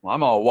Well,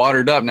 I'm all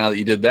watered up now that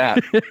you did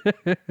that.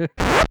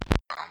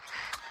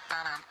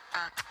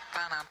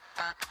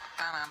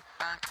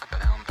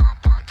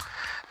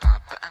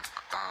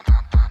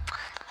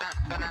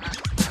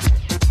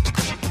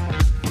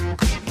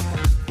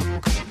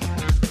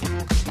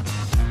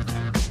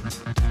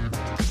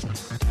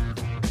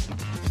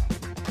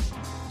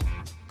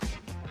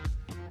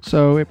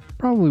 So it's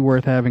probably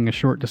worth having a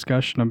short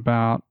discussion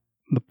about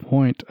the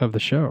point of the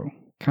show.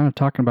 Kind of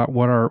talking about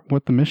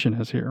what the mission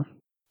is here.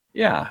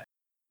 Yeah.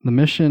 The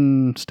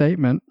mission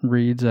statement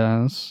reads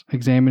as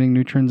examining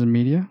new trends in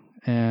media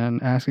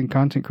and asking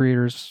content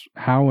creators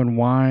how and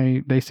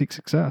why they seek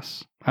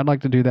success. I'd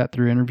like to do that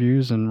through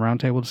interviews and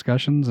roundtable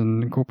discussions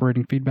and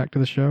incorporating feedback to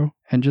the show.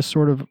 And just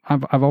sort of,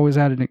 I've always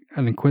had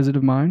an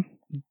inquisitive mind.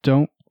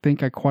 Don't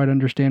think I quite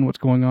understand what's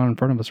going on in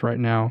front of us right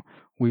now.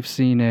 We've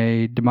seen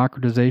a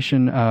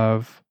democratization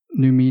of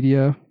new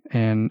media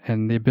and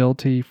the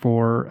ability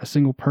for a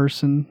single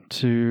person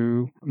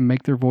to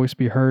make their voice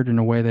be heard in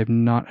a way they've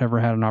not ever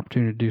had an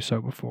opportunity to do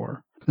so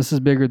before. This is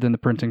bigger than the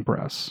printing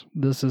press.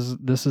 This is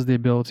the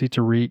ability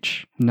to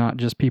reach not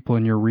just people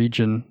in your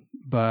region,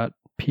 but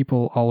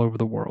people all over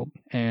the world.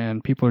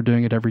 And people are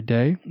doing it every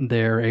day.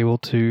 They're able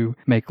to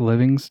make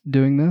livings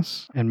doing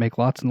this and make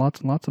lots and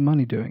lots and lots of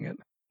money doing it.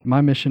 My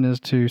mission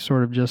is to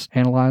sort of just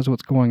analyze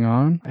what's going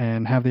on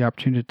and have the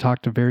opportunity to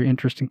talk to very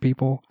interesting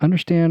people,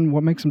 understand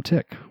what makes them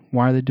tick,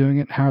 why are they doing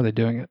it, how are they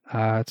doing it.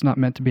 It's not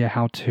meant to be a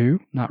how-to,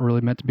 not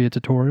really meant to be a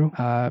tutorial,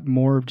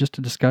 more of just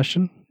a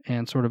discussion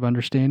and sort of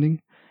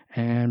understanding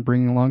and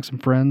bringing along some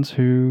friends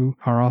who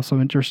are also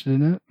interested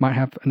in it, might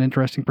have an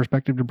interesting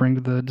perspective to bring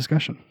to the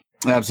discussion.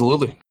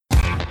 Absolutely.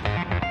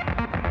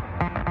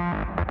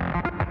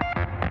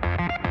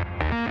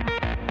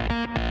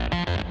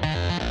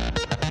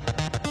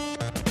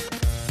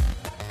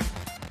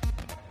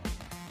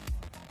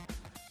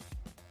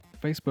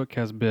 Facebook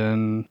has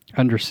been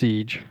under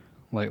siege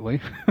lately,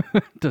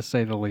 to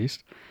say the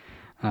least.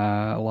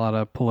 A lot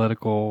of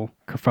political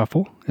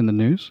kerfuffle in the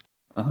news.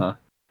 Uh-huh.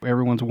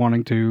 Everyone's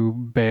wanting to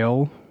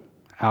bail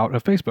out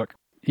of Facebook.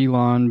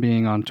 Elon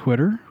being on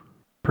Twitter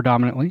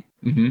predominantly.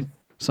 Mm-hmm.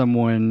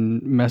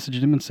 Someone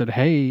messaged him and said,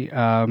 hey,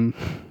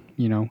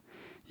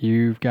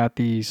 you've got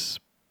this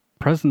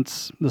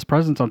presence on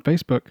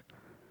Facebook.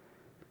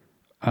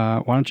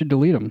 Why don't you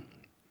delete them?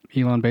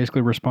 Elon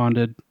basically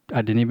responded,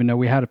 I didn't even know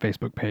we had a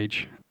Facebook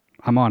page.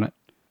 I'm on it.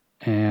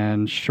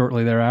 And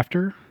shortly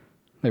thereafter,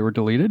 they were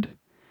deleted.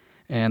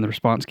 And the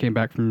response came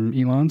back from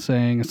Elon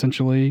saying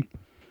essentially,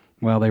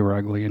 well, they were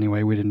ugly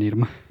anyway. We didn't need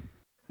them.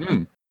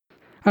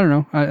 I don't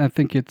know. I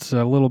think it's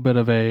a little bit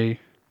of a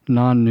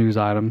non-news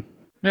item.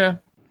 Yeah.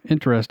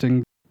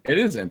 Interesting. It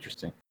is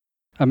interesting.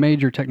 A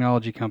major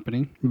technology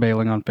company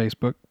bailing on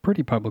Facebook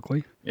pretty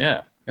publicly.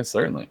 Yeah,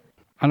 certainly.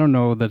 I don't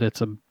know that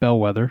it's a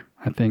bellwether.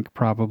 I think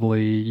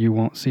probably you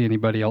won't see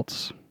anybody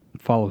else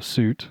follow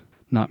suit.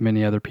 Not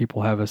many other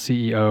people have a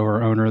CEO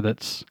or owner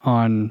that's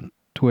on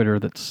Twitter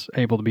that's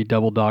able to be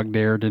double dog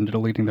dared into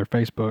deleting their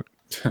Facebook.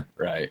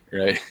 Right.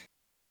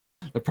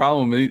 The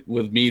problem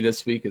with me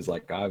this week is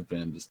like I've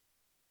been just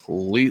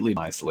completely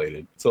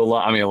isolated. So a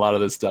lot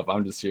of this stuff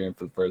I'm just hearing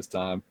for the first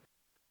time.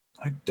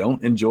 I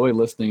don't enjoy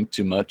listening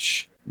to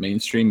much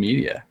mainstream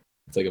media.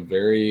 It's like a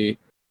very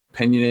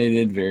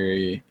opinionated,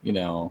 very,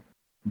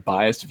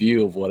 biased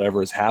view of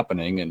whatever is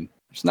happening, and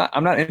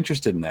I'm not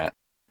interested in that.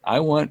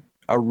 I want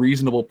a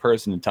reasonable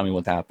person to tell me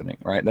what's happening,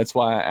 right? That's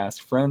why I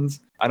ask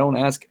friends. I don't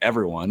ask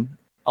everyone.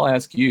 I'll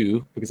ask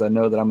you because I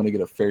know that I'm going to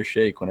get a fair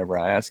shake whenever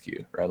I ask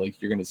you, right? Like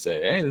you're going to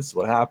say, hey, this is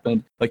what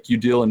happened. Like you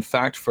deal in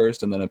fact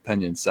first and then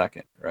opinion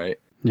second, right?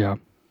 Yeah.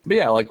 But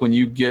yeah, like when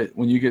you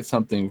get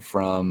something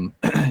from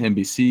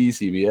NBC,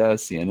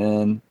 CBS,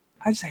 CNN,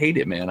 I just hate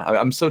it, man.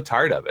 I'm so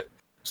tired of it.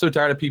 I'm so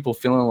tired of people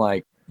feeling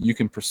like you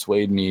can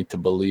persuade me to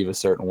believe a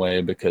certain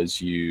way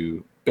because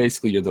you're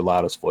the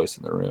loudest voice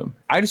in the room.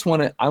 I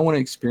want to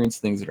experience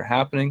things that are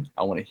happening.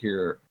 I want to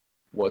hear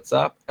what's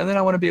up, and then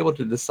I want to be able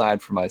to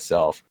decide for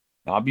myself.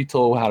 Not be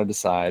told how to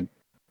decide.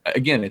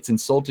 Again, it's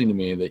insulting to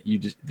me that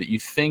you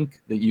think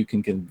that you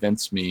can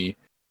convince me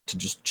to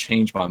just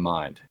change my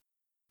mind.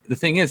 The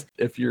thing is,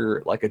 if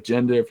your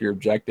agenda, if your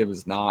objective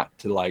is not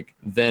to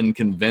then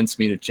convince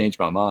me to change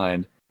my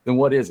mind, then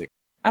what is it?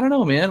 I don't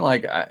know, man.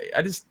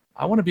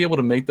 I want to be able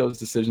to make those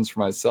decisions for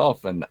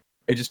myself, and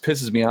it just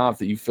pisses me off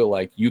that you feel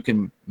like you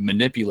can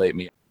manipulate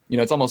me.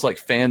 It's almost like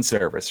fan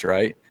service,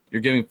 right?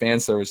 You're giving fan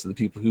service to the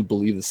people who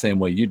believe the same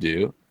way you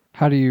do.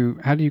 How do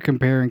you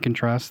compare and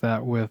contrast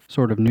that with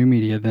sort of new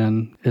media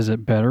then? Is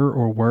it better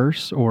or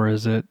worse, or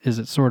is it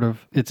sort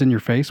of it's in your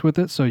face with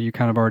it, so you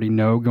kind of already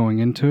know going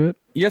into it?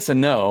 Yes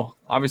and no.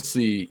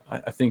 Obviously,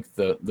 I think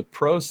the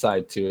pro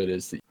side to it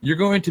is that you're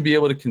going to be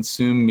able to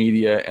consume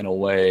media in a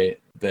way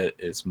that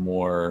is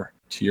more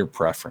to your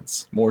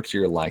preference, more to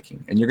your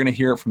liking. And you're going to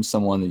hear it from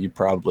someone that you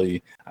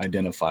probably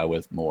identify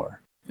with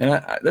more. And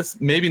that's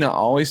maybe not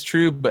always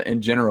true, but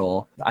in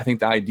general, I think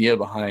the idea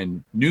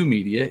behind new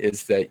media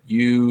is that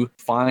you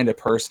find a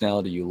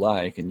personality you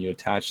like and you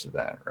attach to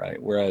that,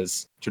 right?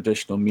 Whereas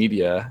traditional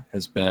media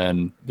has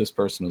been, this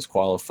person is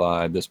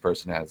qualified, this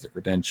person has the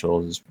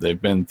credentials,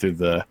 they've been through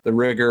the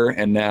rigor,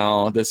 and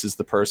now this is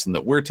the person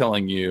that we're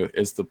telling you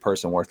is the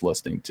person worth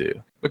listening to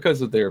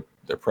because of their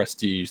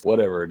prestige,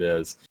 whatever it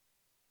is.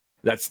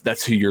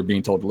 That's who you're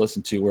being told to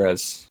listen to.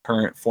 Whereas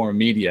current form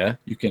media,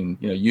 you can,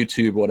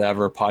 YouTube,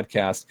 whatever,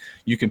 podcast,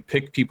 you can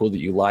pick people that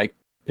you like,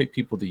 pick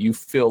people that you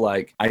feel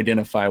like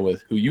identify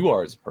with who you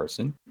are as a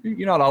person.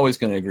 You're not always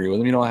going to agree with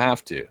them. You don't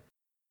have to.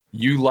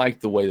 You like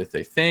the way that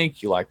they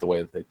think. You like the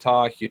way that they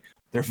talk.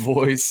 Their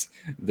voice,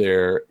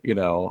 their,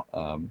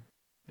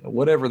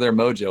 whatever their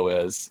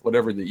mojo is,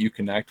 whatever that you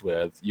connect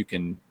with, you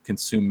can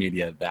consume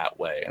media that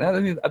way. And I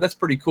think that's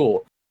pretty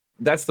cool.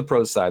 That's the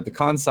pro side. The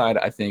con side,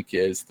 I think,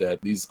 is that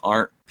these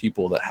aren't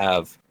people that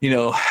have,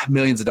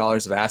 millions of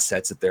dollars of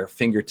assets at their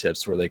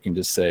fingertips where they can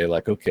just say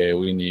like, okay,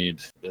 we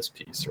need this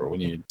piece, or we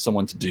need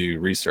someone to do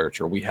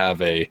research, or we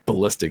have a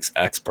ballistics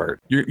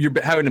expert. You're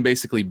having to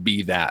basically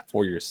be that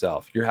for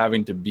yourself. You're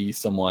having to be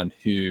someone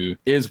who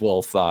is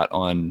well thought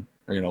on,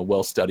 or,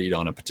 well studied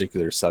on a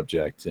particular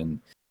subject. And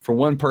for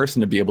one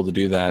person to be able to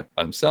do that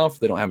by themselves,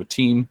 they don't have a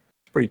team.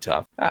 It's pretty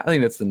tough. I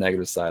think that's the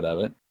negative side of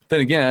it. Then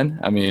again,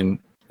 I mean,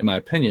 in my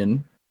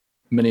opinion,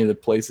 many of the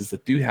places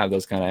that do have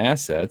those kind of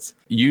assets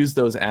use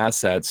those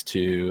assets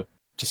to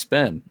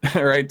spin,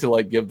 right? To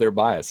like give their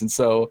bias. And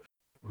so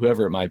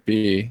whoever it might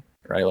be,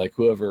 right? Like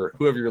whoever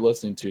you're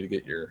listening to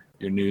get your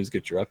news,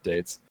 get your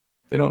updates,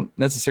 they don't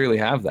necessarily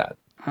have that.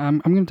 I'm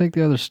going to take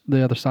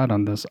the other side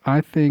on this.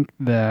 I think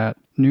that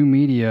new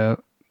media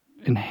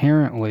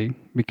inherently,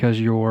 because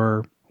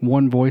you're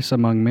one voice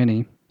among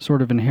many,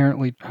 sort of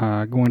inherently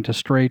going to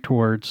stray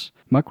towards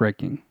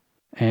muckraking.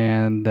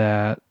 And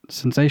that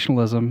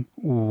sensationalism,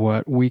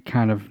 what we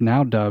kind of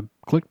now dub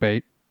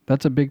clickbait,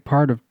 that's a big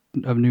part of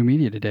new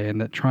media today. And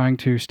that trying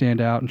to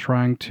stand out and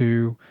trying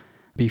to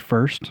be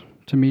first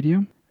to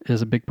media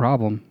is a big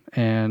problem.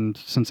 And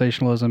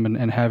sensationalism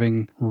and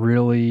having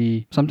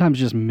really sometimes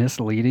just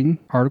misleading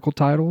article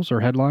titles or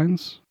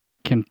headlines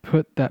can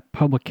put that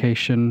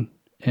publication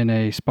in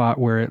a spot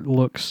where it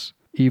looks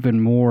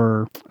even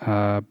more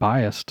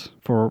biased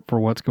for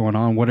what's going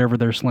on, whatever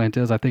their slant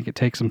is. I think it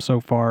takes them so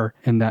far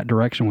in that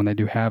direction when they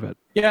do have it.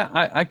 Yeah,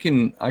 I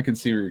can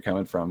see where you're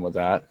coming from with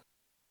that.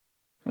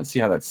 Let's see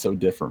how that's so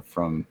different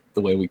from the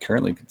way we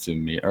currently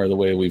consume media, or the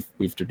way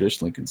we've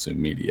traditionally consumed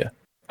media.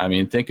 I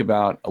mean, think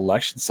about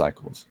election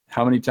cycles.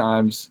 How many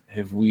times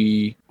have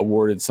we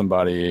awarded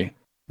somebody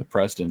the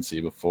presidency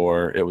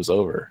before it was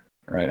over,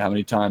 right? How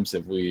many times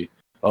have we,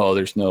 oh,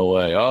 there's no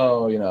way,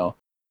 oh,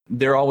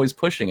 they're always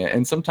pushing it.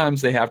 And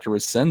sometimes they have to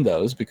rescind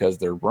those because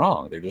they're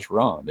wrong. They're just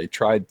wrong. They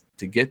tried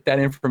to get that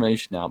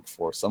information out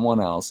before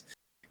someone else,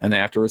 and they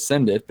have to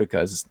rescind it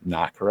because it's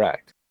not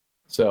correct.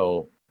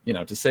 So,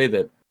 to say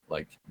that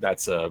like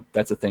that's a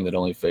thing that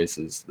only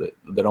faces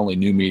that only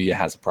new media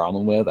has a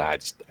problem with, I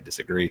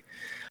disagree.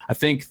 I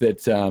think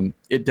that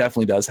it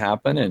definitely does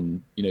happen,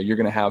 and you're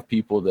going to have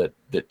people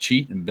that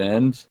cheat and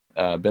bend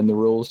the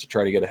rules to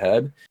try to get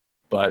ahead.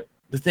 But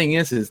the thing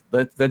is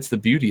that's the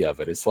beauty of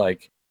it. It's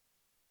like,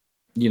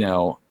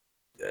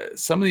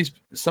 some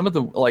of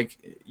the like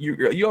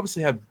you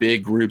obviously have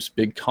big groups,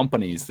 big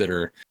companies that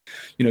are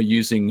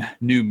using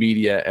new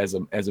media as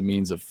a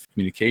means of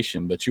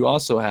communication, but you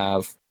also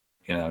have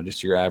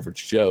just your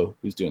average Joe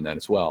who's doing that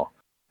as well.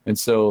 And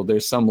so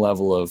there's some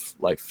level of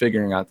like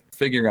figuring out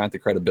the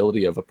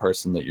credibility of a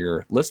person that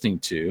you're listening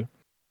to,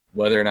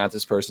 whether or not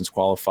this person's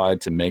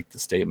qualified to make the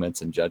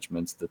statements and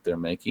judgments that they're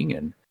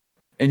making,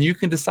 and you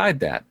can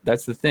decide that.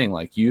 That's the thing.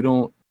 Like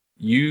you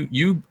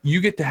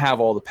get to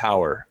have all the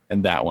power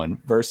in that one,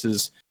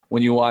 versus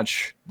when you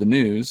watch the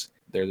news,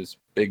 they're this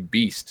big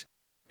beast,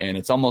 and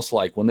it's almost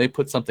like when they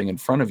put something in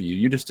front of you,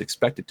 you just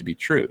expect it to be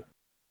true.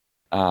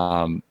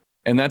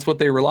 And that's what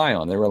they rely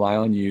on. They rely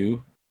on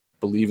you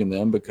believing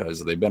them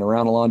because they've been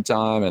around a long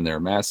time and they're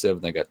massive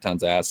and they got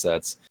tons of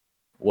assets,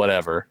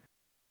 whatever.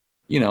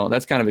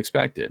 That's kind of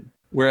expected.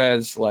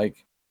 Whereas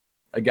like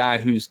a guy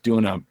who's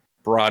doing a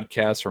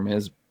broadcast from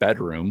his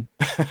bedroom,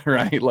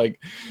 right?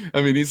 Like,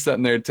 I mean, he's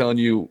sitting there telling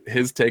you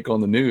his take on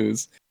the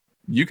news.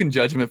 You can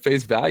judge him at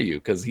face value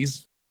because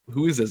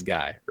who is this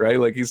guy, right?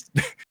 Like he's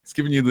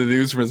giving you the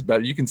news from his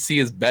bed. You can see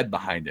his bed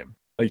behind him.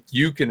 Like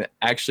you can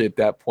actually at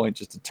that point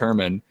just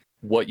determine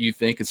what you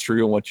think is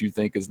true and what you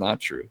think is not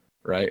true,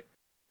 right?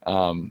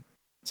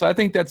 So I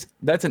think that's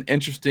an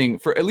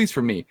interesting, at least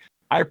for me,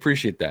 I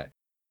appreciate that.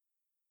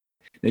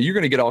 Now you're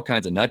going to get all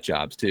kinds of nut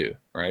jobs too,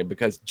 right?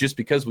 Because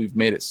we've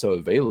made it so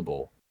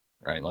available,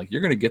 right? Like you're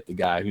going to get the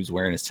guy who's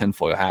wearing his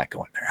tinfoil hat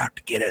going, they're out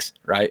to get us,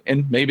 right?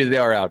 And maybe they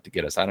are out to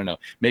get us. I don't know.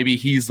 Maybe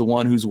he's the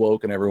one who's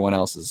woke and everyone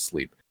else is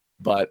asleep.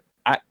 But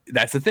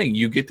that's the thing.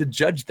 You get to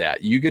judge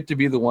that. You get to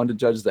be the one to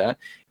judge that.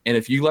 And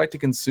if you like to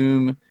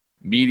consume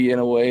media in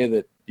a way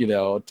that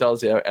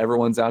tells you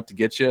everyone's out to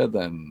get you,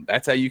 then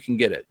that's how you can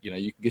get it. You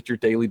can get your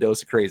daily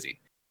dose of crazy.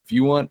 If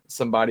you want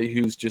somebody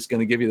who's just going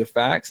to give you the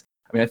facts,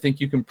 I mean, I think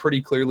you can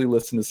pretty clearly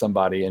listen to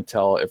somebody and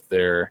tell if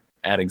they're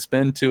adding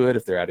spin to it,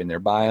 if they're adding their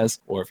bias,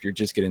 or if you're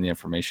just getting the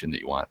information that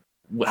you want.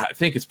 I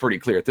think it's pretty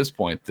clear at this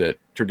point that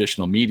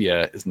traditional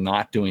media is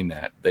not doing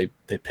that. They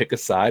pick a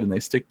side and they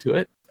stick to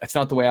it. That's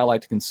not the way I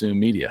like to consume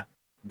media.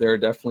 There are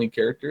definitely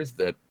characters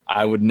that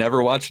I would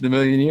never watch in a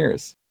million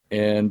years.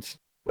 And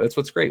that's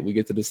what's great. We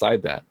get to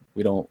decide that.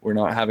 We're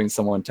not having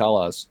someone tell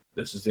us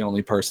this is the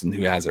only person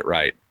who has it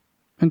right.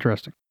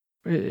 Interesting.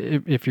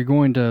 If you're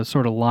going to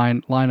sort of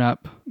line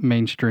up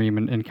mainstream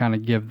and kind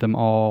of give them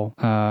all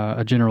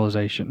a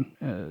generalization,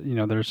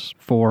 there's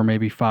 4,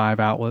 maybe 5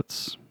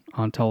 outlets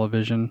on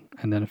television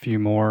and then a few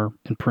more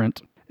in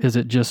print. Is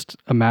it just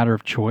a matter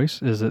of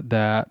choice? Is it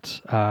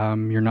that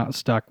you're not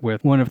stuck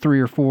with one of 3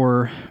 or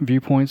 4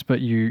 viewpoints, but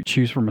you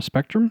choose from a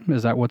spectrum?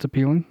 Is that what's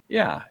appealing?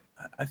 Yeah,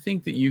 I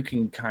think that you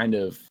can kind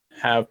of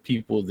have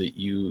people that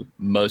you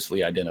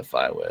mostly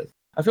identify with.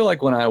 I feel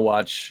like when I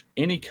watch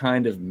any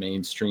kind of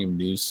mainstream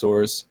news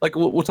source, like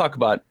we'll talk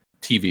about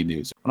TV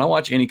news. When I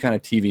watch any kind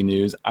of TV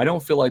news, I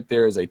don't feel like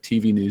there is a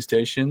TV news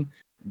station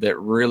that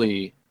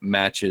really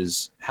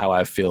matches how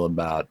I feel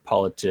about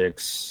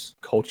politics,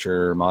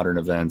 culture, modern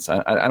events.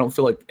 I don't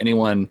feel like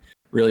anyone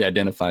really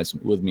identifies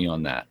with me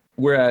on that.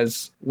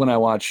 Whereas when I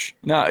watch,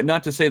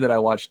 not to say that I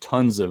watch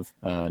tons of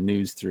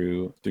news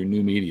through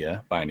new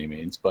media by any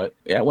means, but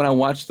yeah, when I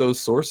watch those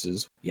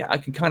sources, yeah, I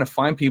can kind of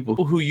find people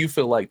who you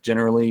feel like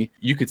generally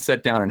you could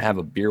sit down and have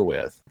a beer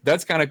with.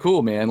 That's kind of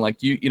cool, man. Like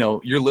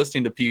you're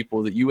listening to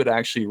people that you would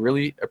actually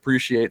really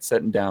appreciate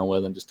sitting down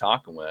with and just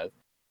talking with.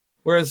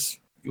 Whereas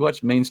you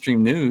watch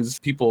mainstream news,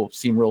 people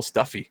seem real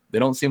stuffy. They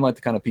don't seem like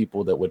the kind of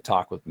people that would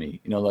talk with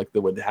me, like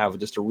that would have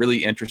just a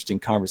really interesting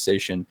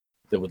conversation,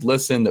 that would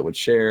listen, that would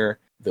share,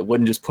 that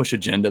wouldn't just push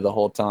agenda the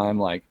whole time.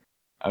 Like,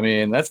 I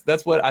mean,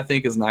 that's what I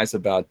think is nice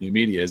about new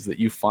media, is that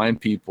you find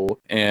people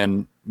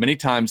and many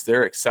times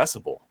they're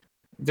accessible.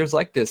 There's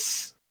like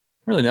this,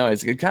 I really know,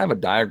 it's kind of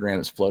a diagram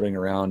that's floating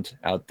around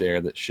out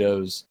there that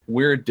shows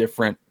where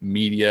different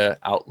media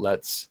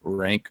outlets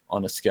rank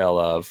on a scale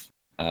of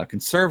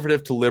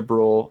conservative to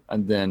liberal,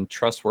 and then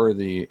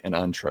trustworthy and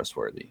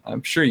untrustworthy.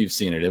 I'm sure you've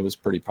seen it. It was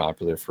pretty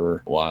popular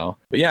for a while.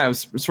 But yeah, it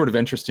was sort of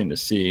interesting to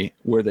see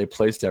where they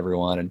placed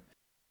everyone. And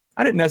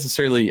I didn't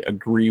necessarily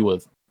agree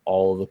with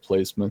all of the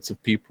placements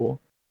of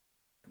people.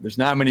 There's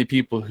not many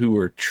people who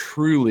are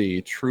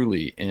truly,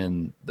 truly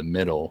in the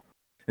middle.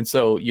 And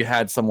so you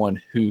had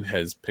someone who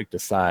has picked a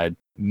side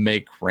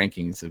make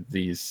rankings of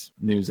these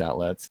news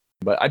outlets.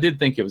 But I did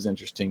think it was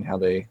interesting how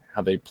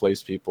they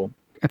place people.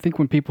 I think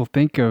when people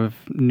think of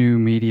new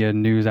media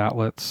news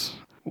outlets,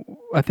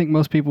 I think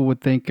most people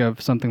would think of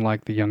something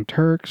like the Young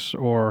Turks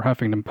or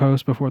Huffington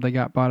Post before they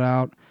got bought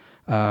out,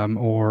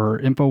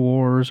 or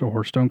InfoWars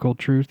or Stone Cold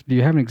Truth. Do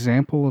you have an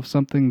example of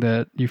something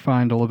that you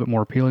find a little bit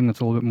more appealing, that's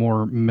a little bit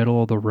more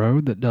middle of the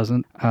road, that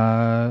doesn't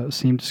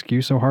seem to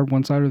skew so hard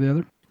one side or the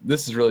other?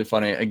 This is really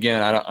funny.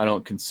 Again, I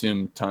don't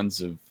consume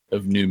tons of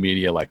new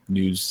media, like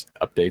news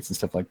updates and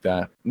stuff like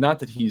that. Not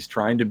that he's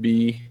trying to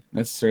be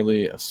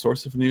necessarily a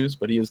source of news,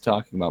 but he is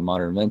talking about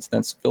modern events.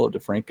 That's Philip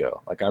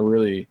DeFranco. Like, I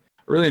really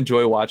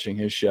enjoy watching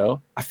his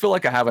show. I feel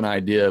like I have an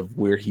idea of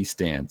where he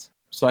stands,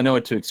 so I know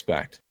what to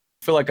expect.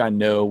 I feel like I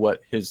know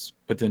what his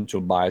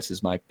potential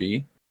biases might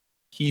be.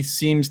 He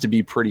seems to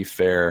be pretty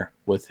fair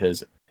with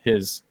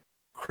his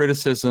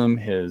criticism,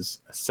 his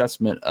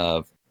assessment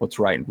of what's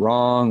right and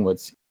wrong,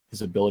 what's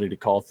his ability to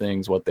call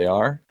things what they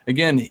are.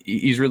 Again,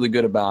 he's really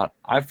good about,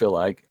 I feel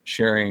like,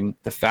 sharing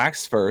the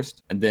facts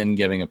first and then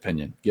giving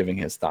giving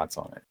his thoughts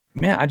on it.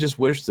 Man, I just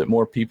wish that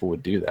more people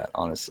would do that,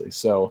 honestly.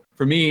 So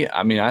for me,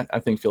 I mean, I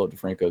think Philip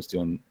DeFranco is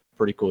doing a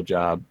pretty cool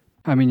job.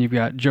 I mean, you've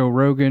got Joe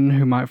Rogan,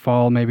 who might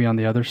fall maybe on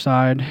the other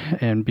side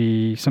and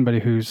be somebody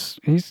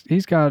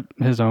he's got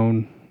his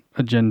own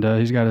agenda.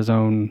 He's got his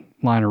own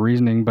line of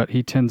reasoning, but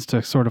he tends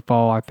to sort of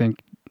fall, I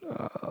think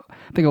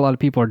a lot of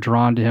people are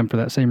drawn to him for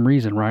that same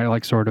reason, right?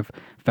 Like sort of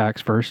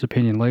facts first,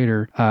 opinion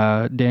later.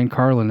 Dan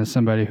Carlin is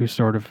somebody who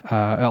sort of,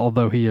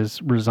 although he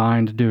has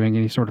resigned doing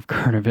any sort of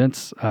current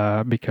events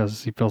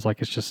because he feels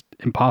like it's just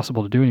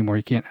impossible to do anymore.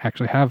 You can't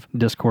actually have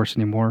discourse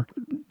anymore.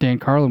 Dan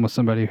Carlin was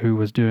somebody who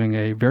was doing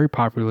a very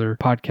popular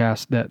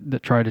podcast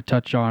that tried to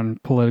touch on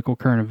political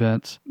current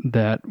events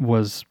that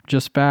was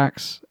just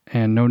facts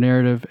and no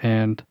narrative,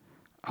 and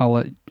I'll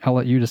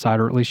let you decide,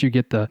 or at least you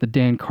get the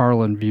Dan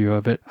Carlin view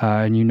of it,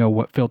 and you know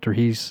what filter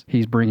he's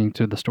bringing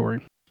to the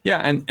story. Yeah,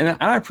 and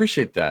I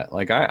appreciate that.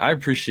 Like, I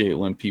appreciate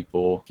when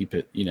people keep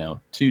it,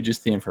 to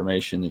just the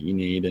information that you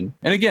need. And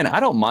again, I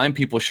don't mind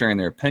people sharing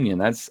their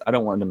opinion. I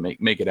don't want to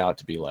make it out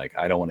to be like,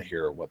 I don't want to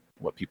hear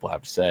what people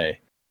have to say.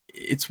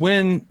 It's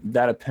when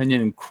that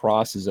opinion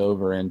crosses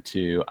over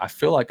into, I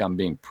feel like I'm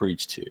being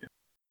preached to.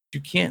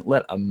 You can't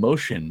let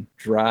emotion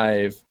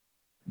drive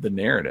the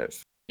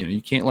narrative.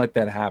 You can't let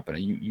that happen.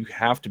 You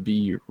have to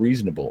be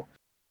reasonable.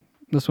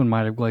 This one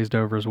might have glazed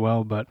over as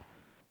well, but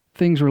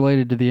things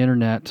related to the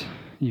internet,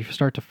 you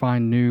start to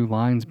find new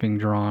lines being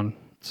drawn.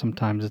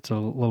 Sometimes it's a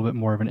little bit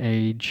more of an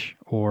age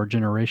or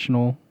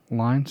generational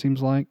line,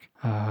 seems like.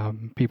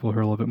 People who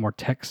are a little bit more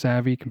tech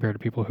savvy compared to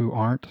people who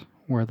aren't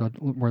where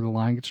the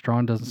line gets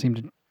drawn doesn't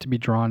seem to be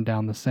drawn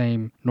down the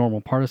same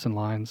normal partisan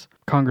lines.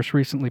 Congress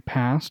recently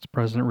passed,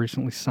 President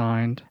recently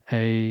signed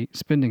a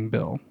spending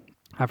bill.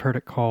 I've heard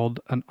it called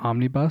an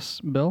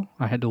omnibus bill.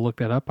 I had to look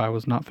that up. I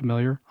was not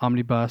familiar.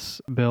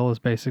 Omnibus bill is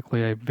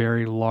basically a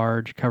very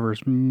large,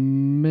 covers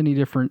many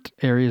different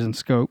areas and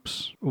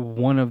scopes.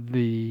 One of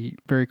the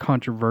very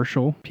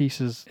controversial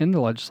pieces in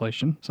the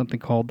legislation, something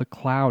called the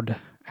Cloud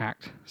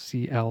Act,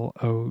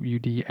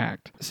 CLOUD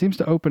Act, seems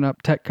to open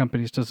up tech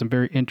companies to some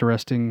very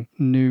interesting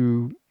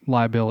new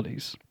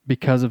liabilities.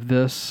 Because of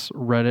this,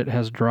 Reddit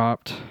has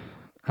dropped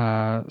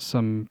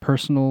some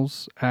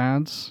personals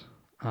ads,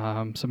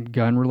 some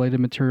gun-related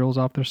materials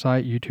off their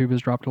site. YouTube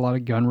has dropped a lot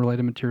of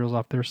gun-related materials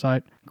off their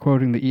site.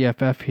 Quoting the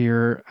EFF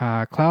here,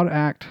 Cloud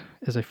Act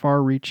is a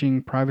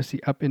far-reaching,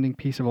 privacy-upending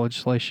piece of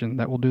legislation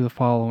that will do the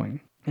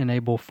following: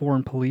 enable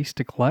foreign police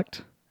to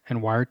collect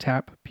and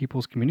wiretap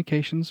people's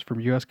communications from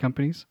U.S.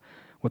 companies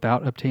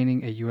without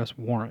obtaining a U.S.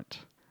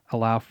 warrant.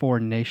 Allow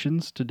foreign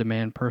nations to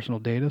demand personal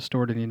data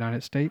stored in the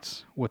United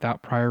States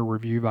without prior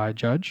review by a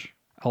judge.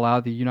 Allow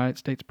the United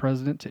States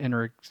President to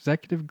enter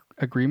executive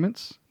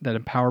agreements that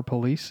empower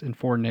police in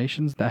foreign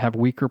nations that have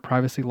weaker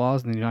privacy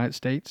laws than the United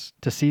States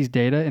to seize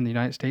data in the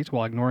United States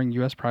while ignoring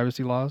U.S.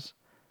 privacy laws.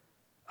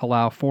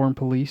 Allow foreign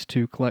police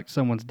to collect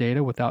someone's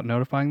data without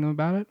notifying them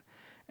about it.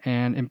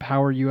 And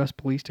empower U.S.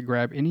 police to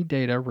grab any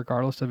data,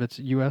 regardless of its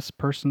U.S.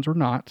 persons or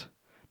not,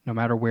 no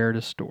matter where it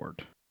is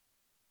stored.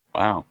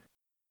 Wow.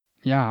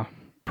 Yeah,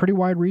 pretty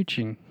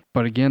wide-reaching.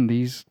 But again,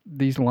 these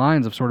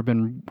lines have sort of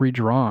been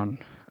redrawn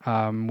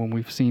when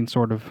we've seen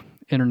sort of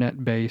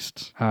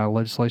internet-based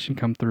legislation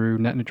come through.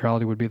 Net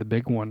neutrality would be the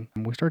big one.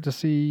 We start to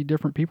see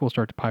different people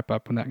start to pipe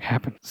up when that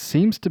happens.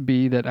 Seems to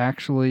be that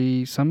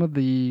actually some of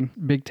the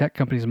big tech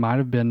companies might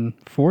have been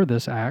for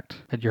this act.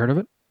 Had you heard of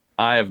it?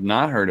 I have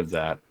not heard of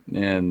that,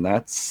 and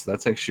that's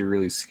actually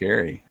really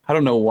scary. I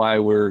don't know why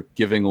we're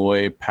giving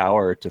away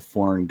power to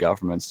foreign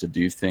governments to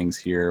do things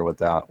here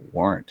without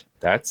warrant.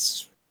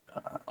 That's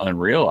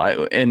unreal.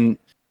 And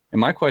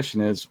my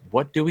question is,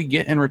 what do we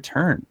get in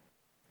return?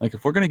 Like,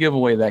 if we're going to give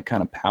away that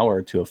kind of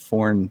power to a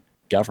foreign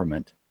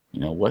government,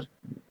 what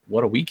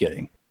are we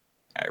getting?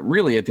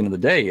 Really, at the end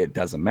of the day, it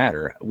doesn't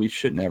matter. We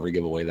should never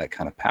give away that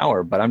kind of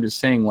power. But I'm just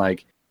saying,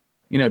 like,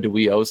 do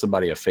we owe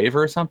somebody a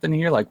favor or something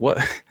here? Like,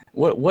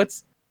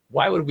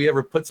 why would we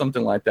ever put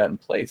something like that in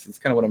place? It's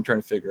kind of what I'm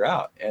trying to figure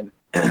out. And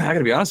I got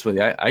to be honest with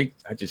you, I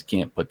just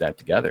can't put that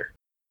together.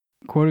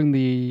 Quoting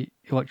the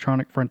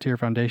Electronic Frontier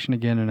Foundation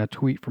again in a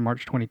tweet from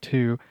March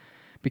 22,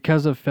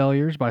 because of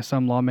failures by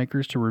some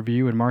lawmakers to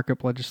review and mark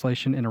up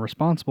legislation in a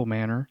responsible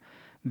manner,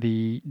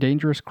 the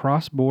Dangerous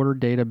Cross-Border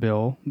Data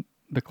Bill,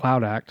 the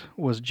Cloud Act,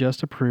 was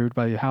just approved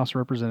by the House of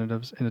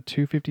Representatives in a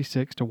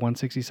 256 to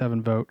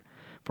 167 vote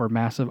for a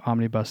massive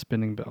omnibus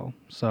spending bill.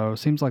 So it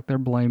seems like they're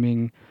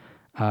blaming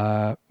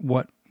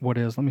what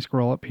is, let me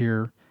scroll up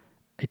here,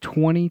 a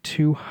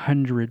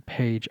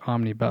 2,200-page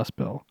omnibus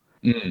bill.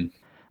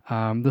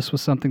 This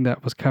was something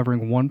that was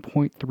covering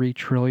 $1.3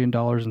 trillion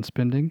in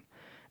spending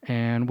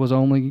and was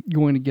only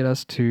going to get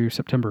us to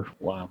September.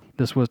 Wow.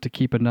 This was to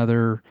keep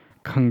another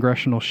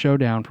congressional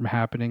showdown from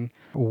happening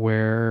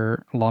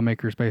where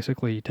lawmakers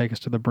basically take us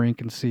to the brink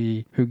and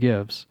see who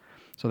gives.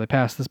 So they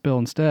passed this bill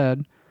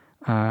instead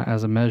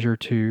as a measure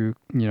to,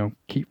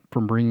 keep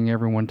from bringing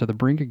everyone to the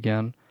brink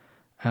again.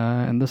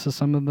 And this is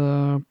some of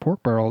the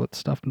pork barrel that's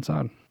stuffed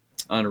inside.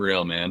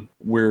 Unreal, man.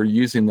 We're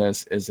using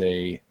this as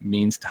a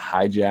means to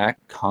hijack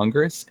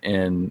Congress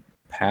and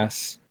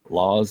pass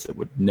laws that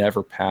would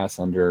never pass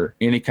under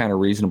any kind of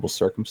reasonable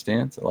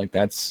circumstance. Like,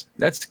 that's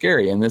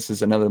scary. And this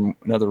is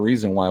another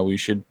reason why we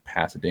should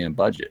pass a damn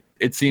budget.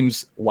 It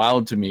seems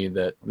wild to me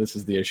that this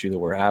is the issue that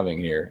we're having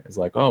here. It's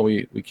like, oh,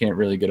 we can't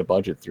really get a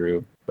budget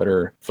through.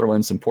 Better throw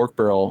in some pork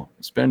barrel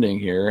spending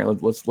here.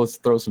 Let's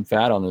throw some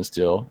fat on this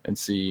deal and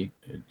see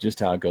just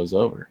how it goes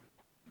over.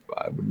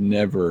 I would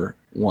never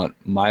want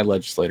my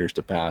legislators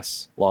to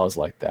pass laws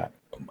like that.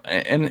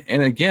 And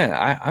again,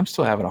 I'm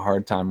still having a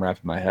hard time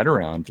wrapping my head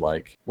around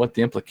like what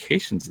the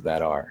implications of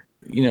that are.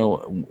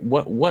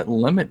 What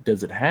limit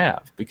does it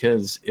have?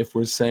 Because if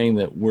we're saying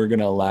that we're going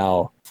to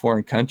allow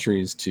foreign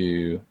countries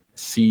to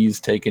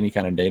take any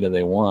kind of data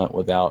they want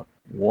without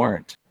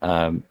warrant,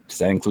 does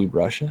that include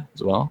Russia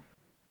as well?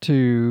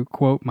 To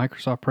quote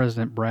Microsoft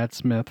President Brad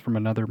Smith from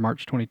another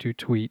March 22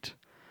 tweet,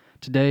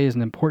 "Today is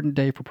an important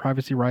day for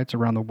privacy rights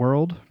around the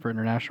world, for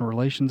international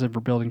relations, and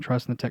for building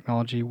trust in the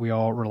technology we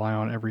all rely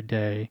on every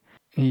day."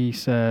 He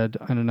said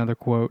in another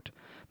quote,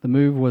 "The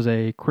move was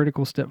a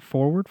critical step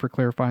forward for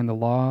clarifying the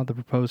law. The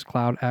proposed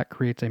Cloud Act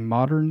creates a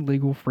modern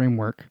legal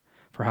framework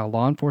for how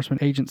law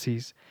enforcement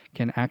agencies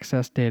can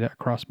access data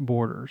across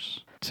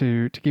borders."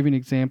 To give you an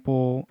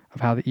example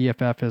of how the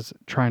EFF is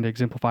trying to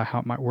exemplify how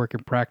it might work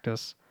in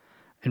practice,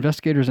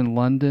 investigators in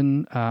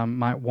London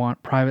might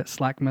want private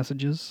Slack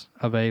messages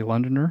of a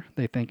Londoner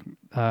they think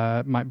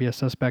might be a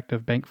suspect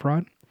of bank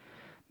fraud.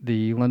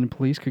 The London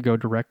police could go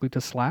directly to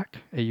Slack,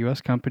 a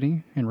U.S.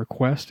 company, and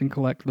request and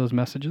collect those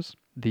messages.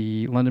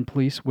 The London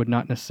police would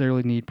not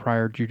necessarily need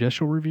prior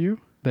judicial review,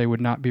 They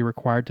would not be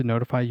required to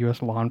notify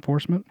U.S. law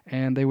enforcement,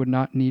 and they would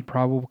not need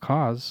probable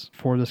cause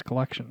for this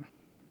collection.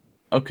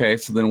 Okay,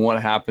 so then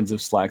what happens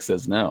if Slack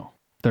says no?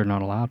 They're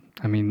not allowed.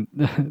 I mean,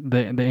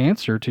 the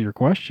answer to your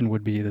question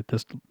would be that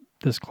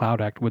this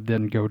Cloud Act would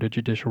then go to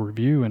judicial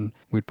review, and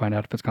we'd find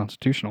out if it's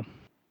constitutional.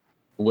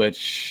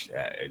 Which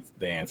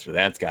the answer to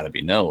that's got to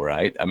be no,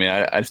 right? I mean,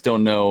 I just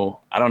don't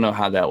know. I don't know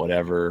how that would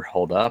ever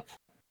hold up.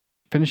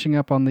 Finishing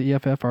up on the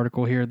EFF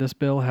article here, this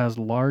bill has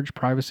large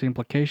privacy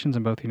implications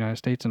in both the United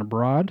States and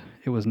abroad.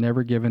 It was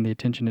never given the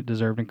attention it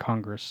deserved in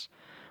Congress.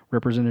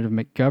 Representative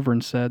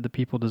McGovern said the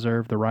people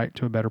deserve the right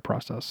to a better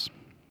process.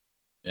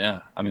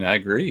 Yeah, I mean, I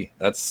agree.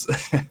 That's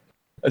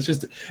that's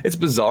just, it's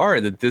bizarre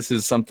that this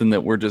is something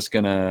that we're just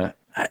gonna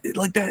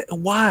like that.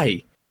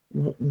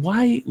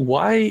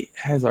 Why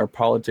has our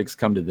politics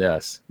come to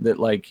this? That,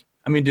 like,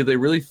 I mean, do they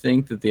really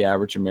think that the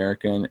average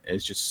American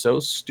is just so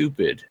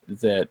stupid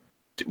that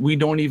we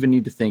don't even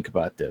need to think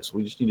about this?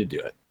 We just need to do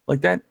it.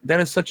 Like that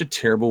is such a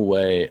terrible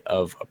way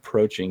of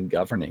approaching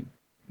governing.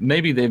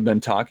 Maybe they've been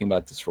talking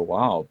about this for a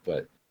while,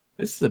 but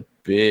this is a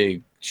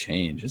big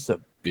change. This is a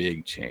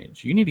big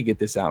change. You need to get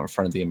this out in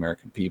front of the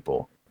American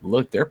people.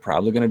 Look, they're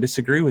probably going to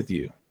disagree with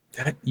you.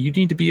 That you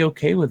need to be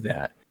okay with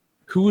that.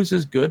 Who is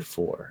this good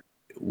for?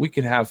 We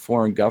could have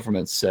foreign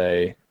governments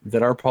say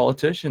that our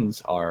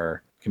politicians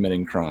are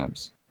committing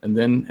crimes. And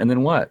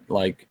then what?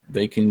 Like,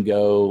 they can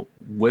go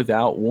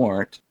without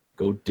warrant,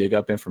 go dig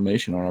up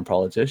information on our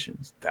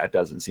politicians. That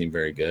doesn't seem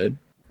very good.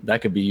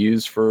 That could be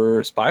used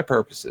for spy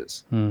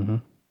purposes. Mm-hmm.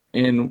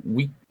 And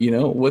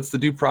what's the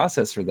due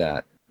process for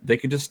that? They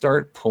could just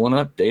start pulling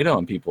up data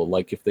on people.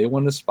 Like, if they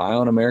want to spy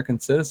on American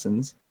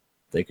citizens,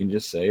 they can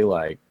just say,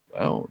 like,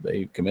 well,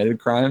 they committed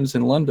crimes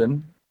in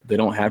London. They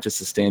don't have to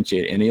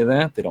substantiate any of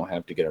that. They don't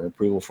have to get an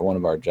approval for one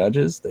of our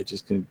judges. They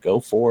just can go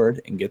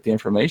forward and get the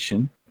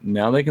information.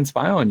 Now they can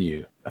spy on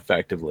you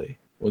effectively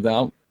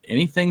without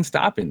anything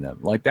stopping them.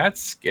 Like,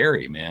 that's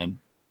scary, man.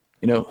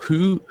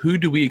 Who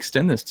do we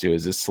extend this to?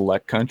 Is this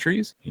select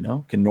countries?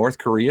 Can North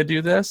Korea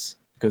do this?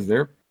 Because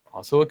they're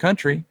also a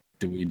country.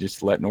 Do we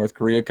just let North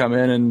Korea come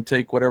in and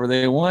take whatever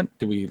they want?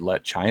 Do we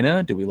let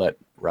China? Do we let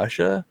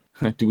Russia?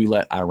 Do we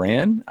let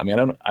Iran? I mean,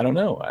 I don't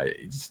know.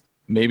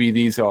 Maybe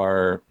these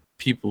are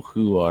people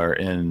who are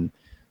in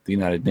the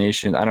United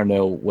Nations. I don't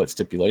know what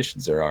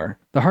stipulations there are.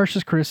 The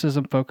harshest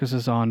criticism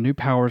focuses on new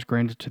powers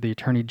granted to the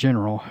Attorney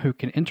General, who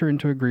can enter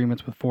into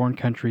agreements with foreign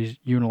countries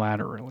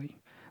unilaterally.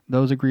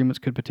 Those agreements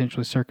could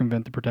potentially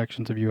circumvent the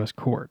protections of U.S.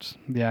 courts.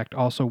 The act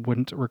also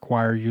wouldn't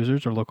require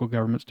users or local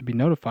governments to be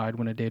notified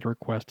when a data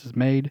request is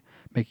made,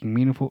 making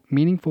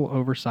meaningful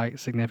oversight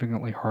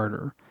significantly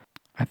harder.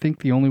 I think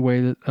the only way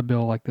that a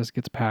bill like this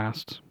gets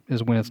passed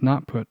is when it's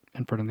not put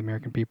in front of the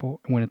American people,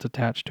 when it's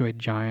attached to a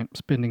giant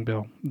spending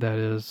bill that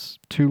is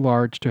too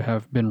large to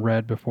have been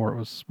read before it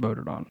was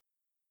voted on.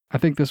 I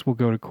think this will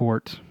go to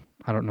court.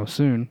 I don't know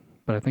soon,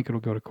 but I think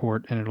it'll go to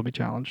court and it'll be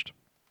challenged.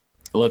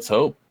 Let's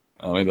hope.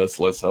 I mean,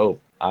 let's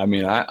hope. I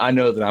mean, I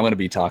know that I'm going to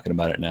be talking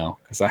about it now,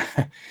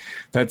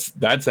 because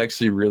that's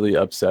actually really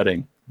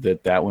upsetting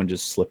that one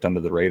just slipped under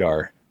the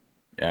radar.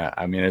 Yeah,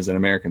 I mean, as an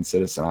American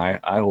citizen,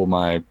 I hold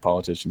my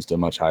politicians to a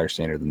much higher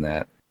standard than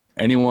that.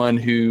 Anyone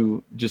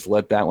who just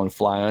let that one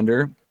fly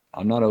under,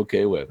 I'm not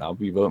okay with. I'll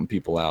be voting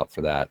people out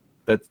for that.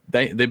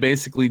 They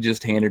basically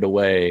just handed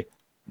away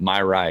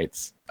my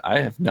rights. I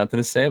have nothing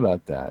to say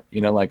about that.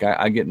 Like,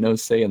 I get no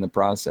say in the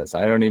process.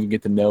 I don't even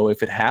get to know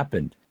if it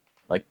happened.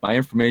 Like, my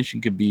information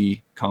could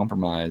be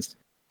compromised,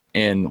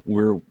 and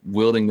we're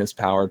wielding this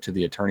power to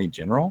the Attorney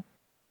General?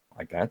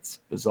 Like, that's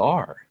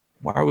bizarre.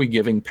 Why are we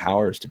giving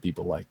powers to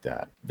people like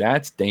that?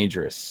 That's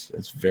dangerous.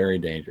 It's very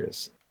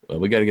dangerous. Well,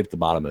 we got to get to the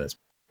bottom of this.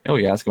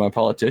 We ask my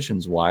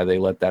politicians why they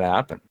let that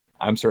happen.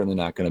 I'm certainly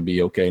not going to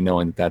be okay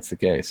knowing that that's the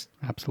case.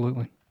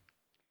 Absolutely.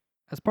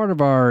 As part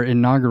of our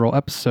inaugural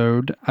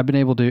episode, I've been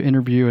able to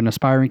interview an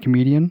aspiring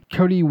comedian.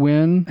 Kodi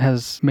Wynn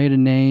has made a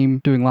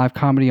name doing live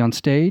comedy on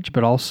stage,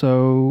 but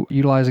also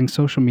utilizing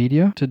social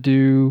media to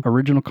do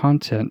original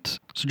content.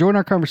 So join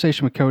our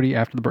conversation with Kodi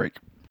after the break.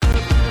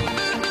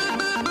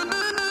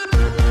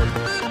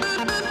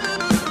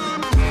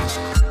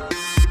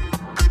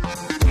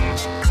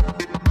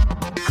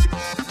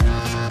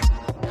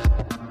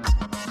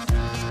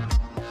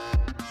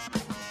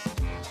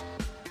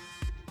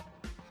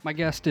 My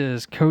guest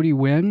is Kodi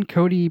Wynn.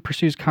 Kodi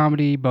pursues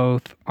comedy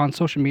both on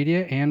social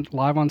media and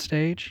live on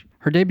stage.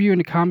 Her debut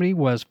into comedy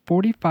was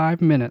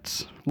 45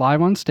 minutes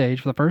live on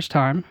stage for the first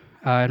time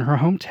in her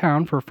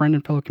hometown for a friend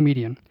and fellow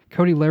comedian.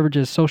 Kodi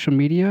leverages social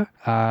media,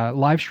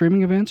 live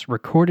streaming events,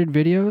 recorded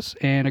videos,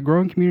 and a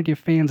growing community of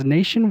fans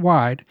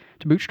nationwide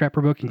to bootstrap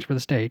her bookings for the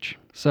stage.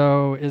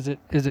 So is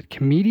it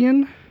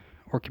comedian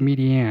or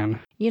comedian?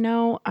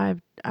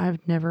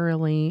 I've never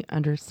really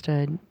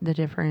understood the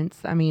difference.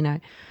 I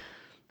mean,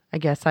 I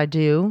guess I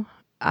do.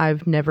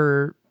 I've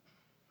never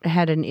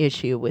had an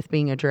issue with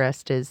being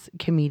addressed as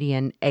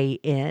comedian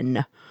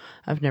AN.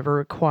 I've never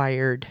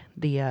required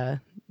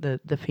the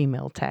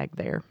female tag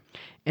there,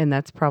 and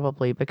that's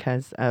probably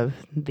because of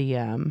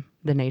the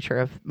nature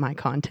of my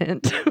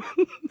content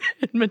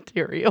and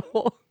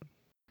material.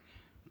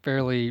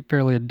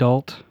 Fairly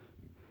adult,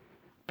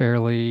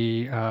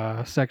 fairly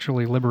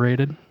sexually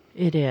liberated.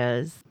 It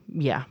is.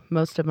 Yeah.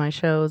 Most of my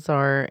shows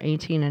are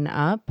 18 and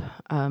up.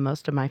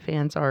 Most of my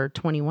fans are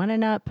 21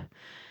 and up.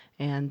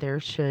 And there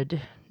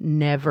should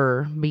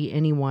never be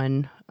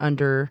anyone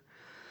under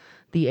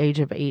the age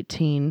of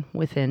 18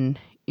 within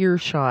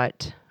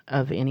earshot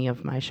of any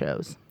of my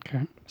shows.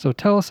 Okay. So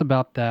tell us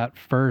about that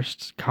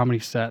first comedy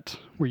set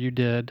where you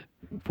did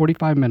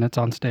 45 minutes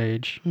on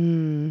stage.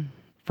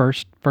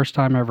 First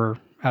time ever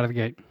out of the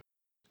gate.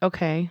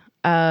 Okay.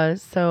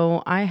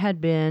 So I had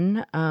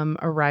been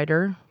a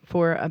writer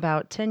for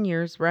about 10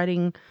 years,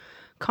 writing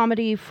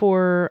comedy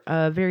for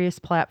various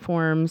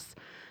platforms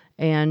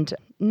and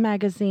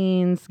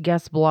magazines,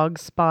 guest blog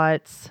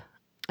spots.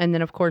 And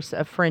then, of course,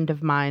 a friend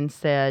of mine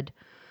said,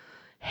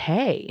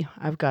 hey,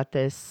 I've got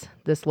this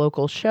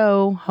local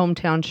show,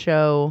 hometown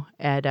show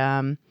at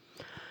a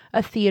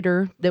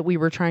theater that we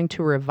were trying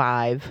to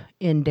revive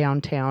in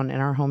downtown in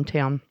our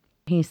hometown.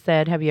 He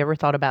said, have you ever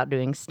thought about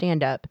doing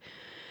stand-up?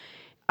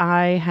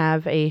 I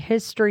have a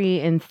history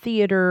in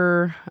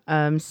theater,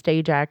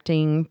 stage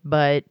acting,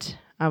 but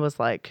I was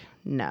like,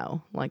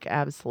 no, like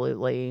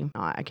absolutely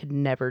not. I could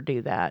never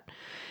do that.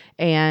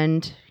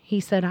 And he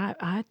said,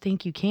 I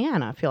think you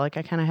can. I feel like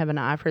I kind of have an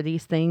eye for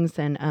these things,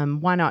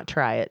 and why not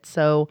try it?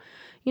 So,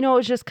 it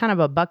was just kind of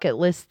a bucket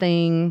list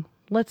thing.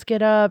 Let's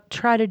get up,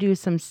 try to do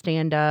some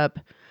stand-up.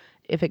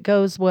 If it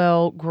goes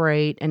well,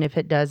 great. And if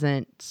it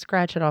doesn't,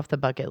 scratch it off the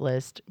bucket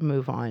list,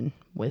 move on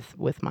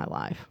with my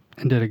life.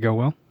 And did it go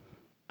well?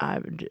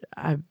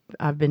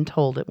 I've been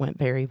told it went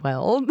very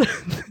well.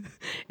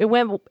 It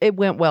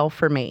went well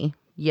for me.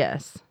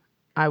 Yes.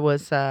 I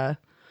was felt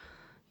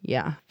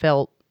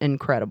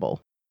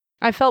incredible.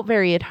 I felt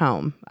very at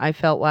home. I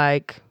felt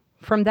like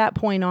from that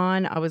point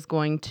on I was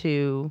going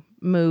to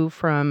move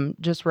from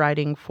just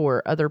writing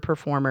for other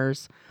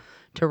performers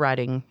to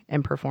writing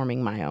and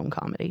performing my own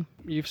comedy.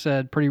 You've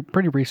said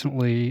pretty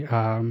recently,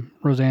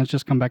 Roseanne's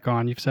just come back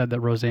on. You've said that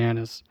Roseanne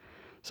is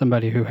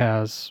somebody who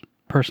has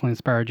personally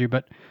inspired you,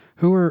 but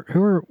who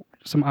are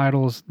some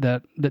idols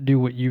that do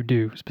what you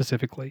do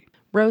specifically?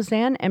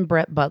 Roseanne and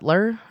Brett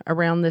Butler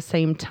around the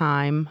same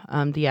time.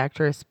 The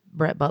actress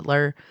Brett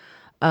Butler.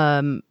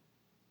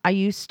 I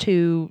used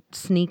to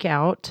sneak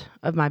out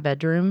of my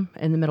bedroom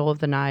in the middle of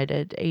the night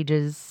at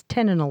ages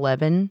 10 and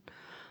 11,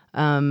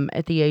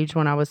 at the age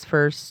when I was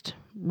first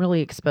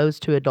really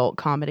exposed to adult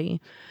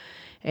comedy.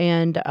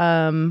 And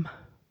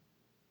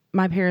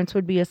my parents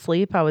would be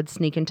asleep. I would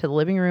sneak into the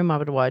living room. I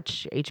would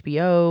watch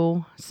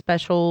HBO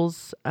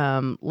specials,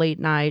 late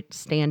night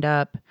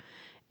stand-up,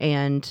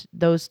 and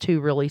those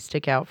two really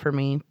stick out for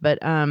me. But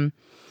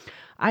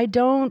I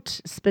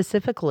don't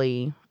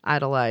specifically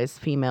idolize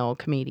female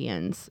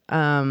comedians.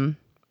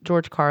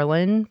 George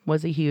Carlin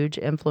was a huge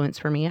influence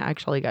for me. I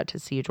actually got to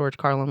see George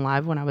Carlin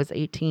live when I was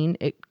 18.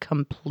 It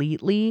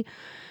completely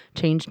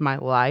changed my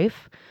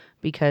life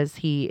because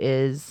he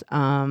is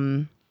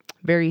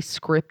very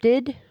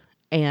scripted,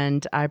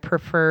 and I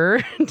prefer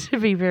to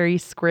be very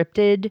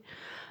scripted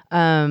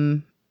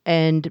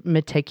and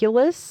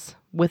meticulous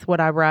with what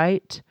I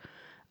write.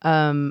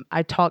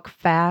 I talk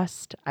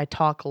fast. I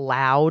talk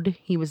loud.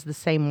 He was the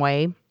same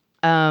way.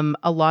 A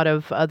lot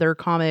of other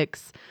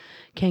comics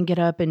can get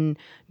up and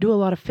do a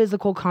lot of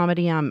physical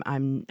comedy.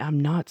 I'm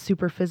not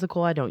super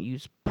physical. I don't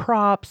use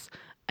props.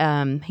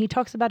 He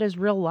talks about his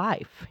real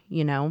life,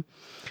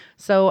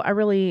 So I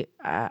really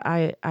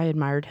I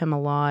admired him a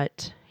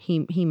lot.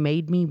 He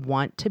made me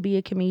want to be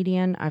a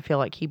comedian. I feel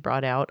like he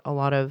brought out a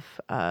lot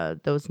of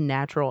those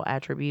natural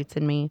attributes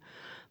in me.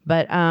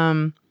 But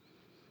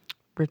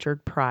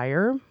Richard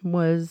Pryor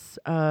was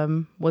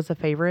a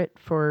favorite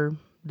for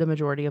the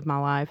majority of my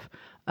life.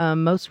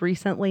 Most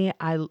recently,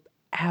 I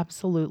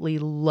absolutely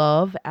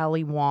love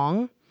Ali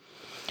Wong.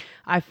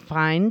 I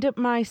find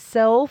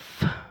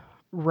myself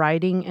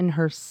writing in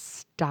her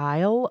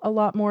style a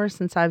lot more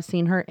since I've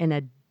seen her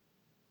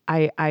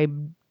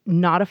I'm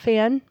not a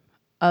fan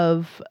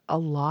of a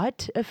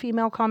lot of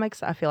female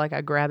comics. I feel like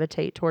I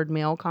gravitate toward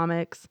male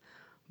comics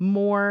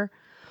more.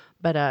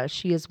 But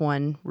she is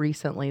one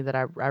recently that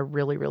I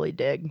really, really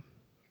dig.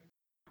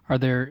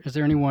 Is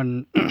there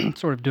anyone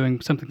sort of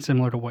doing something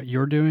similar to what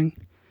you're doing,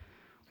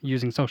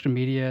 using social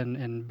media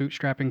and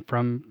bootstrapping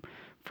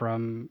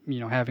from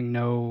having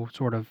no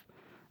sort of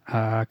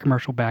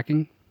commercial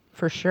backing?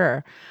 For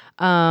sure.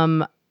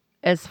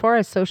 As far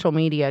as social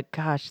media,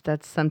 gosh,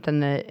 that's something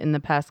that in the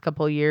past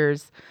couple of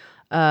years,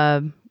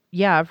 I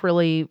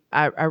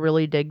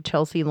really dig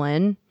Chelsea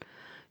Lynn.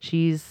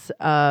 She's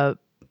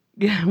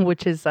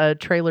which is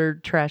Trailer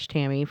Trash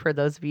Tammy for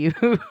those of you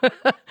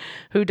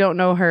who don't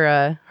know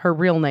her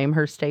real name,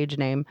 her stage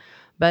name.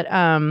 But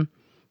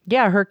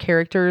her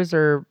characters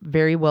are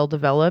very well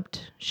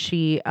developed.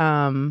 She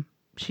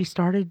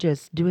started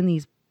just doing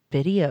these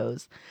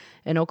videos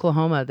in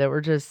Oklahoma that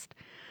were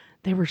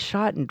they were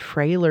shot in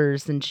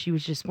trailers, and she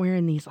was just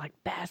wearing these like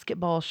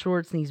basketball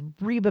shorts and these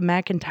Reba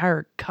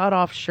McEntire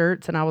cutoff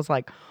shirts, and I was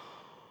like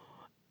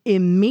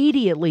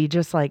immediately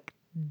just like,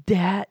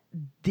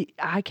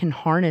 I can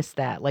harness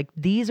that. Like,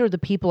 these are the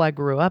people I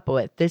grew up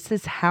with. This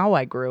is how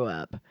I grew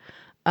up.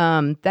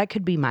 That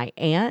could be my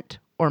aunt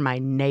or my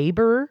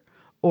neighbor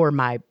or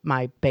my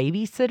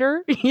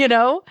babysitter, you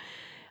know?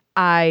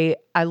 I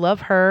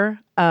love her.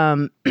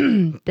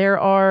 There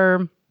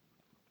are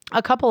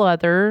a couple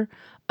other,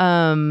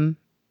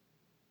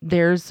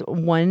 there's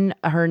one,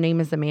 her name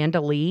is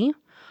Amanda Lee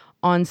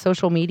on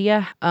social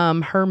media.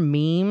 Her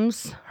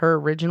memes, her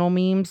original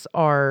memes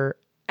are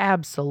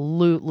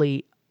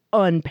absolutely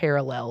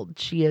unparalleled.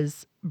 She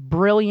is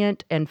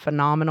brilliant and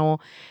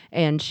phenomenal,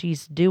 and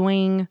she's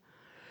doing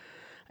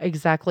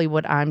exactly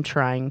what I'm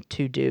trying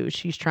to do.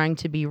 She's trying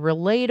to be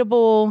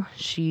relatable.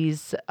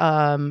 She's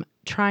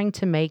trying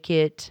to make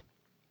it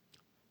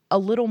a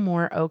little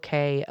more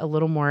okay, a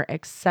little more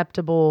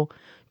acceptable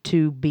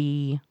to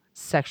be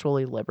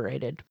sexually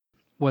liberated.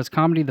 Was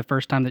comedy the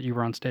first time that you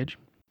were on stage?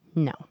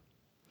 No.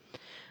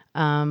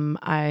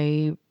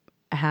 I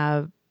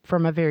have,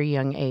 from a very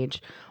young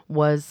age,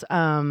 was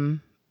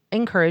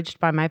encouraged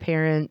by my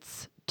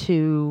parents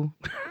to,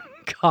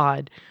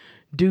 God,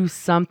 do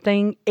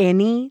something,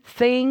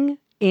 anything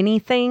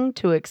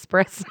to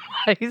express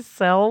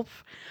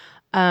myself.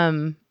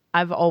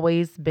 I've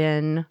always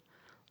been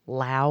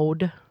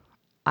loud.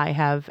 I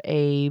have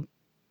a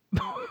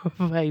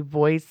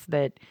voice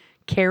that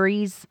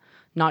carries,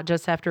 not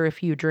just after a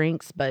few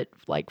drinks, but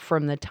like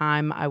from the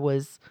time I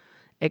was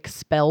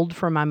expelled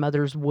from my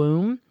mother's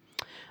womb.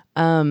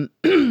 And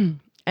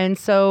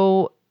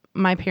so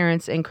my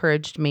parents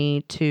encouraged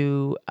me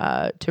to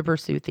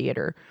pursue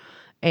theater.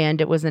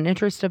 And it was an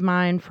interest of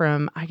mine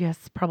from, I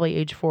guess, probably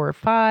age 4 or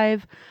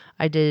 5.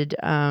 I did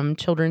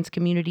children's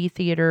community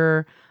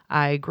theater.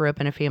 I grew up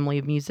in a family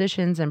of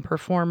musicians and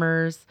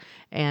performers.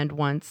 And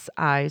once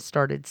I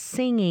started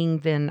singing,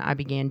 then I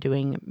began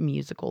doing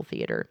musical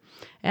theater.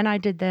 And I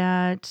did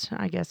that,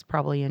 I guess,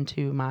 probably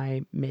into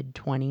my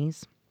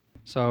mid-20s.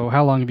 So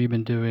how long have you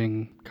been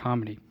doing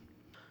comedy?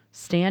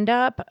 Stand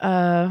up,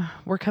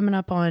 we're coming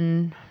up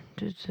on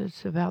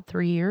it's about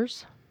 3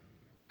 years.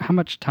 How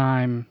much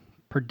time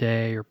per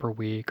day or per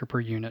week or per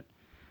unit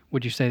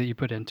would you say that you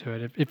put into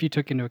it? If you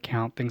took into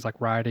account things like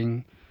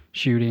writing,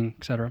 shooting,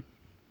 etc.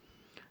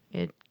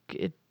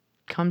 It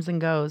comes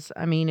and goes.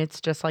 I mean, it's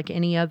just like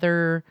any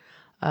other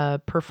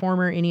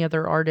performer, any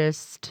other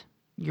artist.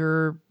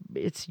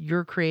 It's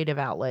your creative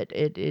outlet.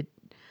 It's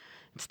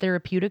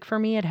therapeutic for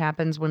me. It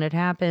happens when it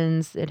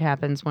happens. It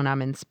happens when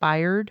I'm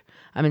inspired.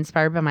 I'm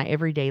inspired by my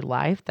everyday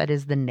life. That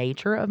is the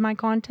nature of my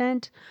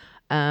content.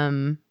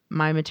 My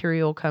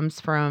material comes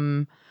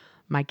from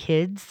my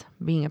kids,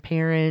 being a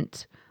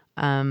parent,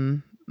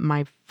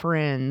 my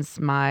friends,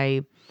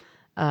 my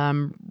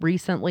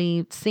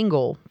recently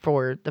single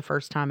for the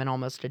first time in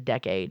almost a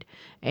decade,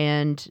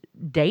 and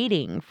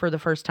dating for the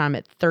first time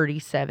at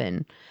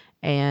 37,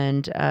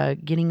 and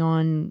getting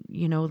on,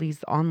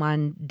 these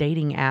online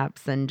dating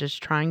apps and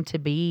just trying to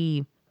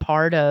be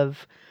part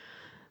of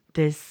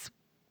this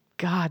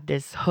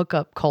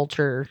hookup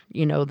culture,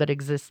 that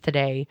exists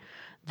today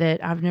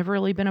that I've never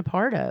really been a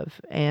part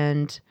of.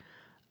 And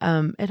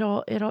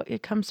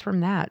it comes from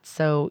that.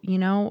 So,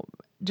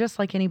 just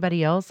like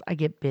anybody else, I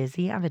get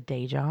busy. I have a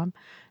day job.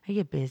 I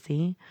get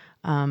busy.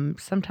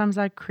 Sometimes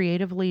I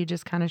creatively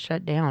just kind of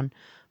shut down.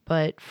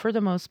 But for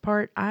the most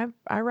part, I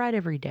write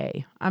every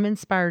day. I'm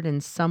inspired in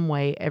some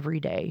way every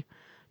day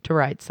to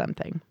write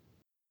something.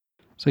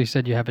 So you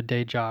said you have a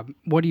day job.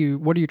 What are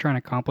you trying to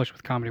accomplish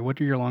with comedy?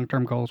 What are your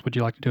long-term goals? Would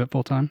you like to do it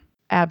full time?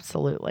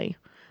 Absolutely.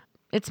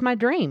 It's my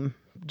dream.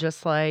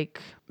 Just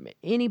like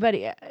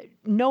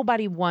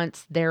nobody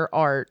wants their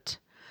art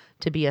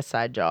to be a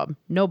side job.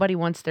 Nobody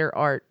wants their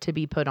art to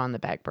be put on the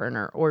back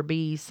burner or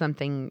be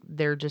something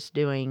they're just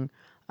doing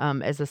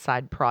as a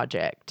side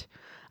project.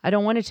 I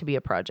don't want it to be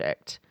a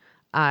project.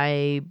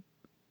 I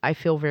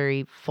feel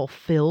very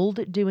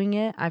fulfilled doing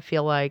it. I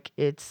feel like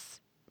it's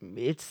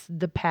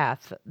the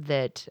path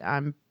that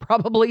I'm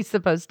probably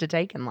supposed to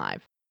take in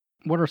life.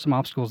 What are some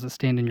obstacles that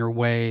stand in your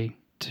way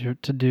to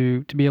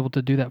be able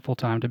to do that full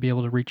time, to be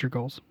able to reach your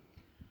goals?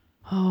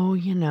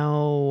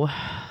 Oh,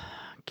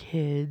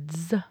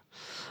 kids.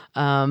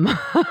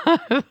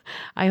 I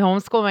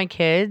homeschool my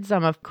kids.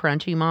 I'm a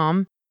crunchy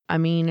mom. I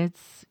mean,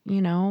 it's,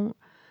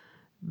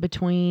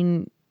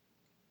 between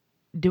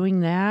doing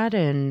that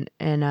and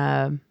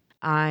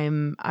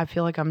I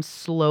feel like I'm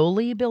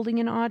slowly building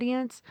an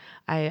audience.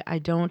 I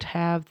don't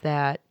have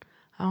that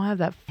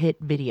hit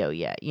video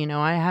yet.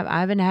 I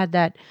haven't had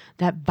that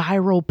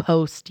viral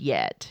post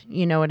yet.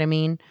 You know what I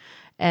mean?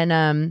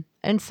 And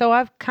so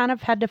I've kind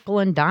of had to full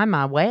and dime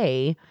my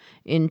way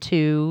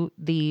into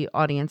the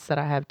audience that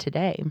I have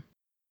today.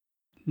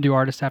 Do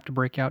artists have to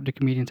break out? Do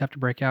comedians have to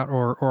break out?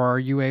 Or are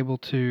you able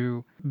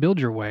to build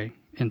your way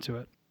into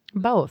it?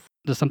 Both.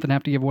 Does something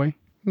have to give way?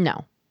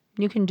 No,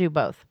 you can do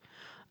both.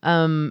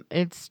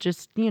 It's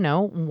just,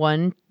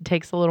 one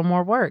takes a little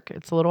more work.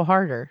 It's a little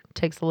harder. It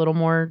takes a little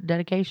more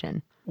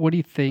dedication. What do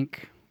you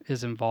think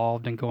is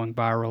involved in going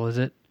viral?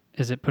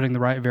 Is it putting the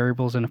right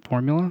variables in a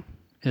formula?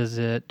 Is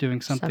it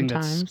doing something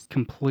that's Sometimes.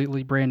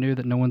 completely brand new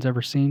that no one's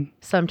ever seen?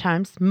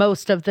 Sometimes,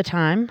 most of the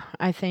time,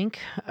 I think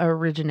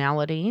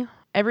originality.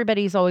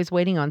 Everybody's always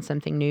waiting on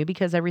something new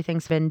because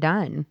everything's been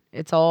done.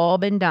 It's all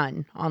been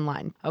done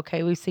online.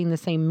 Okay, we've seen the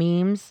same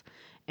memes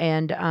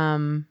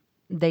and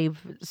they've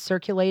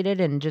circulated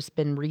and just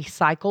been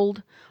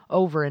recycled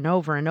over and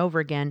over and over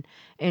again.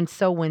 And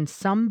so when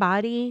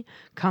somebody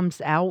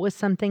comes out with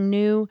something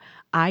new,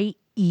 I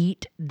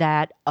eat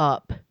that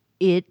up.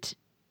 It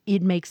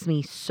makes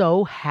me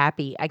so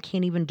happy. I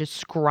can't even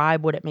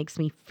describe what it makes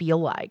me feel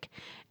like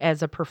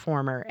as a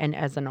performer and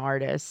as an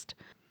artist.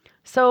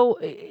 So,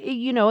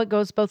 it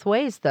goes both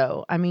ways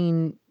though. I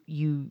mean,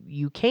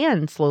 you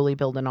can slowly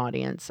build an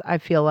audience. I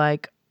feel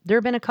like there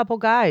have been a couple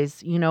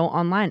guys,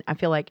 online. I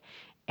feel like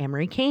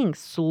Emery King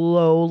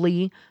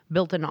slowly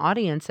built an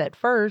audience at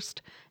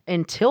first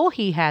until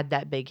he had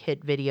that big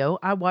hit video.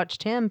 I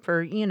watched him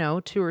for,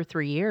 2 or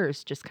 3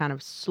 years just kind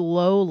of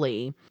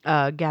slowly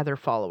gather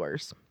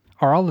followers.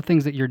 Are all the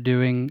things that you're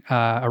doing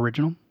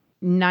original?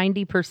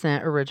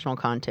 90% original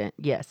content.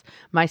 Yes.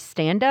 My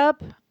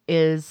stand-up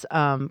is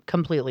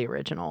completely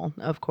original.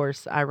 Of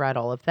course, I write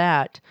all of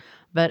that.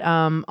 But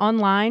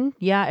online,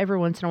 yeah, every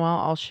once in a while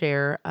I'll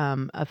share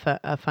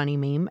a funny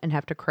meme and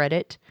have to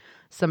credit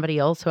somebody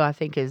else who I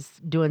think is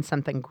doing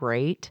something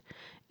great.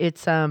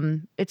 It's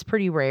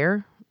pretty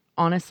rare,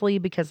 honestly,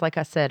 because like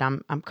I said,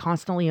 I'm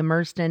constantly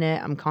immersed in it.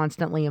 I'm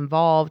constantly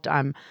involved.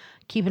 I'm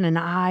keeping an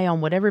eye on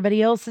what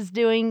everybody else is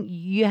doing.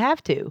 You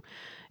have to.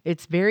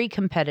 It's very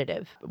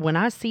competitive. When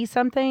I see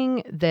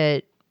something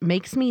that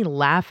makes me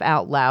laugh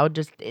out loud,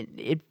 just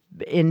it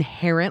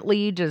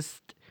inherently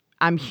just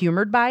I'm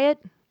humored by it,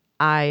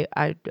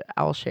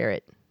 I'll share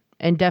it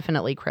and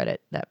definitely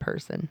credit that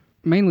person.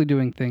 Mainly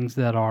doing things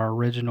that are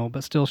original,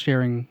 but still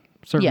sharing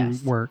certain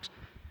Yes. works.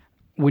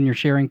 When you're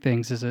sharing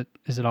things, is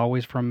it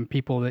always from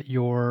people that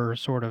you're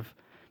sort of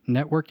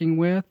networking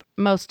with?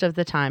 Most of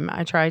the time,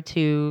 I try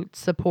to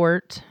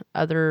support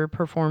other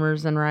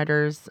performers and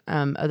writers,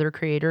 other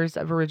creators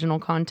of original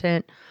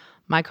content.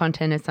 My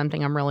content is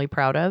something I'm really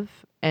proud of,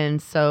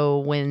 and so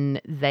when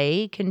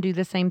they can do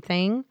the same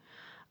thing,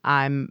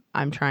 I'm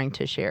trying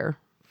to share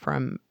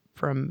from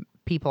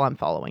people I'm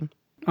following.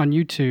 On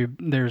YouTube,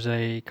 there's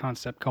a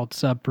concept called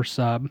sub for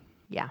sub.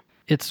 Yeah.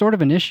 It's sort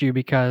of an issue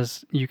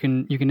because you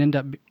can end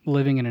up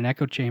living in an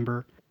echo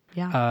chamber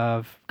Yeah.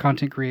 of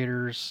content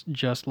creators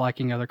just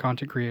liking other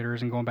content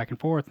creators and going back and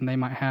forth, and they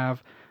might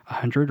have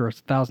 100 or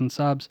 1,000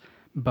 subs,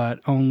 but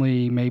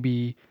only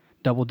maybe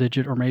double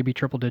digit or maybe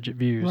triple digit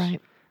views.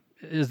 Right.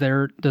 Does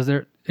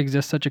there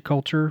exist such a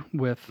culture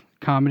with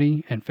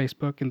comedy and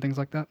Facebook and things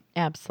like that?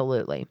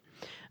 Absolutely.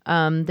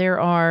 There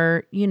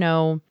are,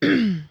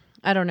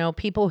 I don't know,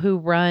 people who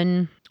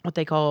run what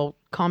they call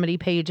comedy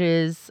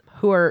pages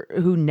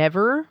who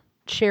never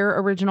share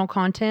original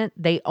content.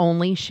 They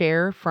only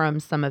share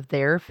from some of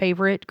their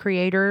favorite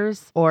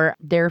creators or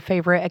their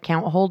favorite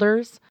account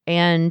holders.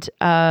 And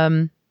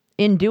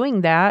in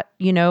doing that,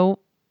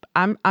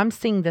 I'm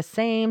seeing the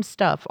same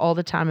stuff all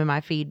the time in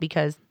my feed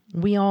because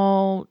we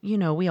all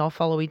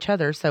follow each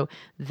other. So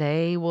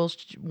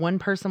one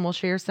person will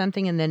share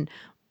something and then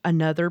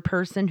another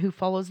person who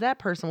follows that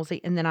person will see,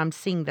 and then I'm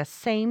seeing the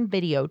same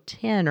video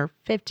 10 or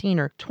 15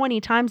 or 20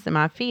 times in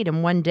my feed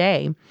in one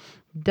day.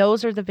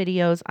 Those are the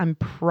videos I'm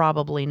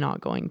probably not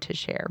going to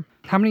share.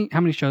 How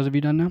many shows have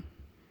you done now?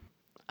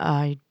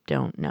 I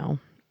don't know.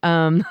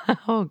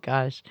 Oh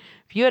gosh.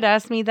 If you had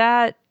asked me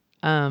that,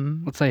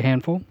 Let's say a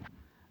handful.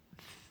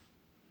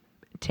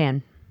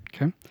 10.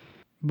 Okay.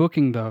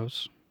 Booking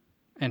those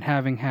and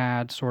having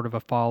had sort of a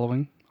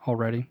following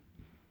already,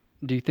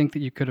 do you think that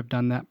you could have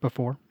done that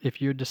before?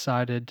 If you had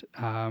decided,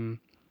 I'm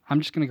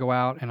just going to go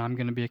out and I'm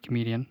going to be a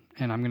comedian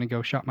and I'm going to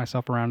go shop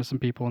myself around to some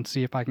people and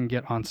see if I can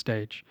get on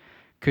stage.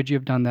 Could you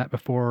have done that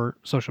before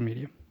social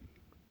media?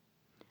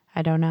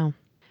 I don't know.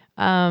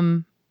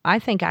 I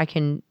think I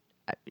can.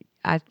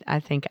 I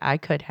think I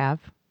could have.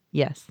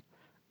 Yes.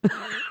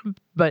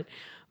 but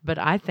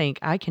I think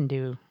I can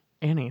do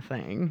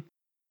anything.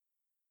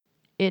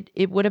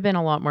 It would have been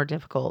a lot more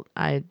difficult.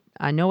 I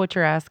know what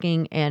you're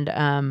asking,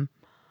 and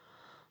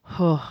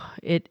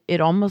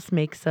it almost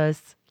makes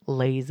us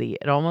lazy.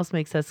 It almost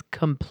makes us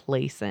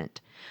complacent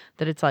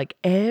that it's like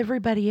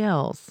everybody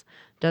else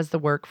does the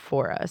work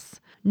for us.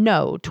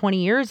 No,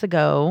 20 years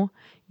ago,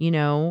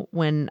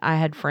 when I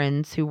had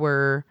friends who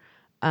were,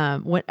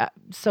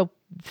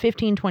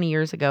 15, 20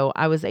 years ago,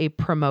 I was a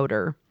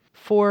promoter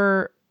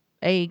for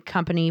a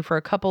company for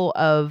a couple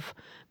of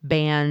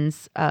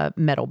bands,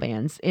 metal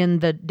bands in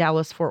the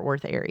Dallas-Fort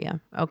Worth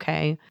area.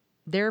 Okay.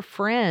 Their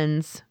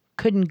friends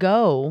couldn't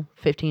go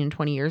 15,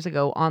 20 years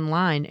ago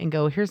online and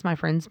go, here's my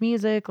friend's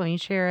music. Let me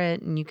share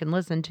it and you can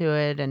listen to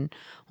it. And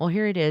well,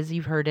 here it is.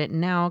 You've heard it.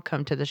 Now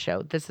come to the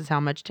show. This is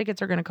how much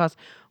tickets are going to cost.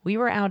 We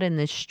were out in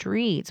the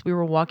streets. We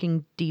were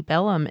walking Deep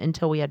Ellum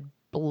until we had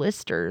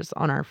blisters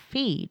on our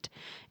feet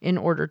in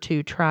order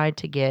to try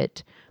to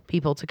get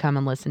people to come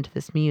and listen to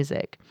this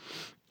music.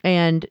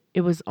 And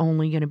it was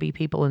only going to be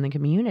people in the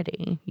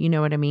community. You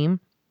know what I mean?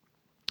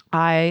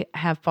 I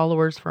have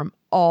followers from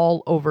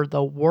all over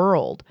the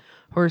world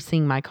who are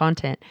seeing my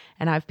content.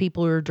 And I have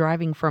people who are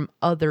driving from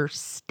other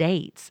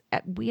states.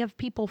 We have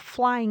people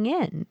flying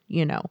in,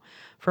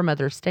 from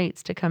other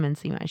states to come and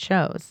see my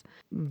shows.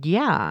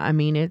 Yeah, I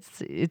mean,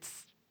 it's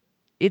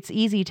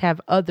easy to have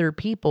other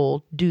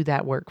people do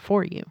that work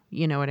for you.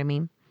 You know what I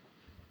mean?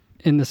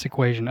 In this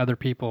equation, other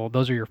people,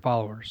 those are your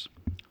followers.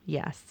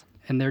 Yes.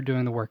 And they're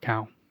doing the work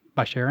how?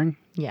 By sharing?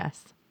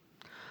 Yes.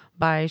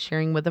 By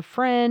sharing with a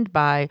friend,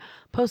 by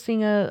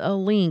posting a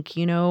link,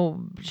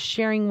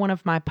 sharing one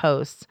of my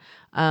posts,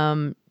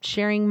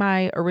 sharing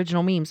my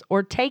original memes,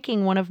 or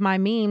taking one of my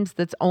memes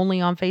that's only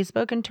on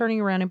Facebook and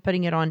turning around and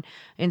putting it on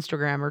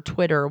Instagram or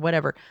Twitter or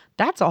whatever.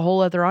 That's a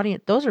whole other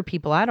audience. Those are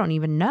people I don't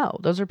even know.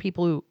 Those are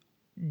people who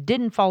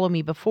didn't follow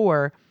me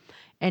before,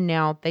 and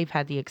now they've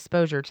had the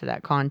exposure to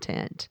that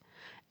content.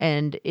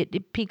 And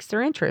it piques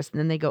their interest. And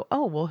then they go,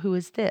 oh, well, who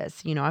is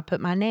this? I put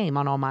my name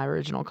on all my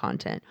original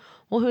content.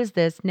 Well, who is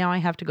this? Now I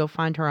have to go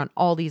find her on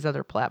all these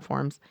other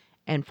platforms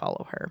and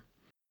follow her.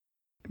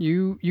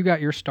 You got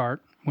your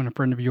start when a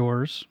friend of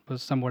yours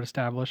was somewhat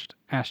established,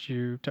 asked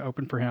you to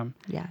open for him.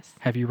 Yes.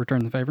 Have you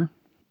returned the favor?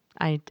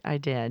 I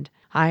did.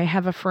 I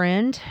have a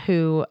friend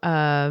who,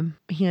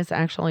 he is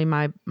actually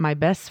my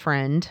best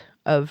friend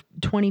of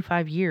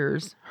 25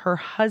 years, her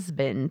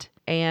husband.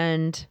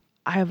 And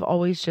I've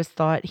always just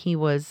thought he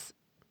was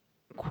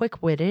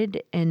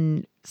quick-witted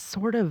and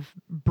sort of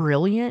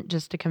brilliant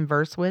just to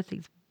converse with.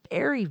 He's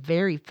very,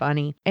 very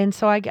funny. And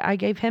so I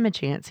gave him a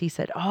chance. He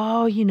said,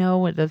 oh,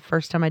 the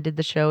first time I did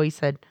the show, he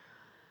said,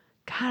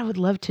 God, I would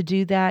love to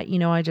do that.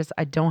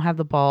 I don't have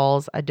the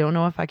balls. I don't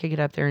know if I could get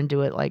up there and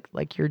do it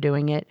like you're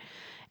doing it.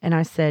 And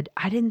I said,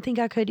 I didn't think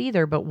I could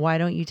either, but why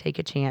don't you take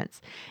a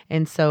chance?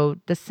 And so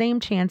the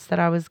same chance that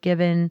I was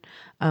given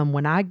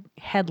when I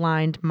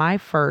headlined my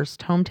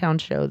first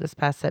hometown show this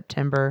past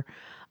September,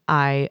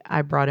 I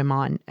brought him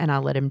on and I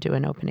let him do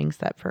an opening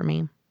set for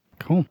me.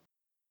 Cool.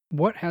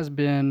 What has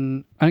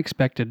been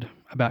unexpected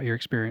about your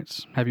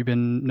experience? Have you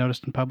been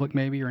noticed in public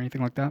maybe or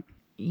anything like that?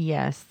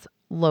 Yes,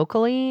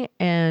 locally.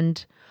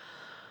 And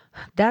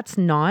that's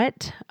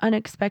not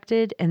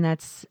unexpected. And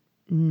that's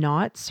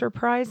not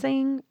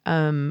surprising.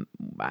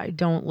 I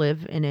don't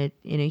live in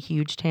a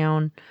huge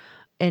town,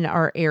 and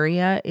our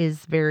area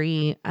is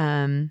very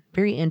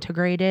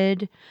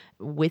integrated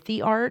with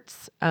the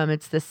arts.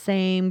 It's the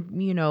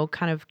same,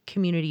 kind of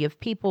community of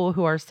people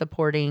who are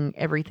supporting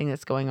everything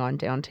that's going on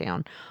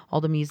downtown, all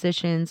the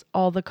musicians,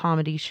 all the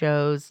comedy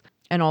shows,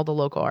 and all the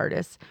local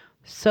artists.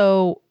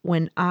 So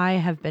when I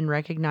have been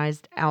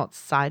recognized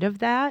outside of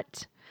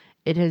that,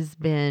 it has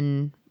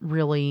been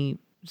really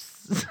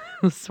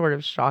sort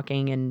of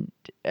shocking and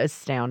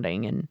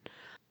astounding. And,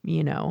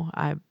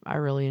 I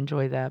really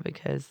enjoy that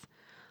because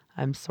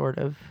I'm sort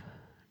of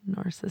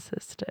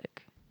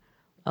narcissistic.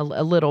 A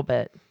little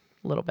bit.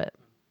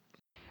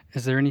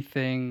 Is there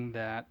anything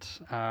that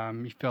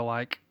you feel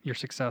like your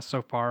success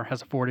so far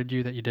has afforded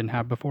you that you didn't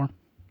have before?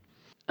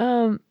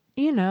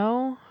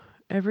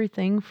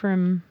 Everything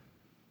from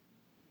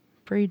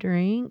free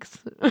drinks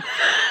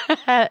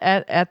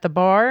at the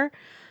bar.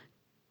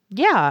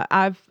 Yeah,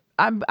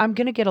 I'm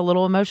going to get a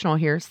little emotional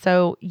here.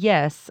 So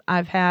yes,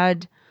 I've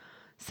had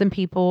some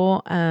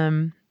people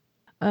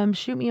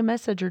shoot me a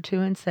message or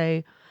two and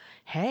say,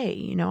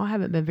 hey, I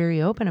haven't been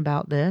very open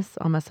about this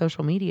on my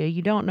social media.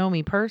 You don't know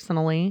me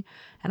personally,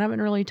 and I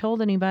haven't really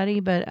told anybody,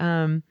 but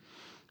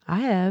I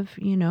have,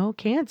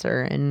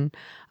 cancer, and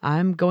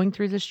I'm going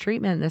through this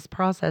treatment, this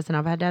process, and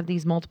I've had to have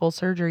these multiple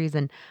surgeries.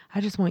 And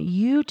I just want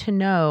you to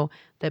know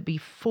that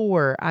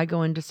before I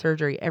go into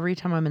surgery, every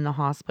time I'm in the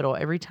hospital,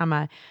 every time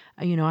I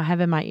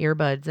have in my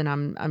earbuds and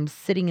I'm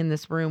sitting in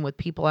this room with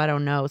people I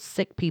don't know,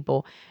 sick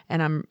people,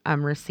 and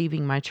I'm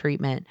receiving my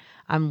treatment,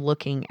 I'm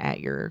looking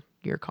at your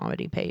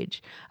comedy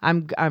page.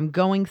 I'm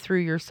going through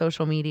your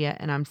social media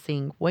and I'm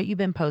seeing what you've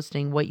been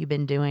posting, what you've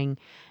been doing,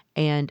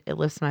 and it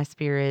lifts my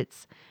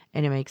spirits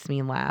and it makes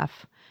me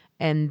laugh.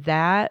 And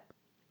that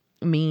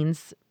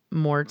means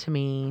more to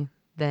me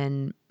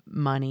than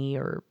money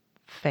or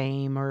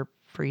fame or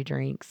free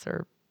drinks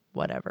or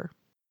whatever.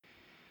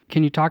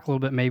 Can you talk a little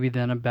bit maybe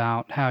then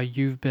about how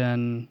you've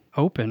been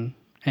open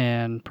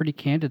and pretty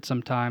candid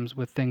sometimes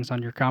with things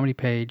on your comedy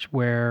page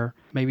where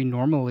maybe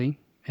normally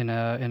in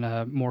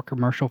a more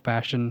commercial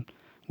fashion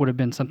would have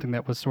been something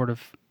that was sort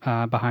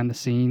of behind the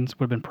scenes,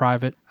 would have been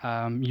private.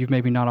 You've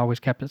maybe not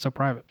always kept it so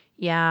private.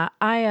 Yeah,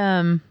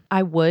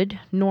 I would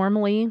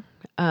normally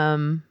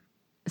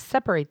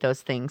separate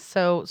those things.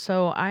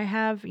 So I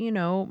have,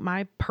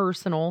 my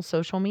personal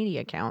social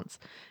media accounts,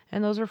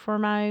 and those are for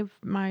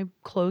my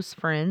close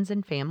friends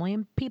and family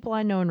and people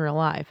I know in real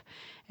life.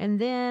 And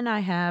then I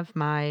have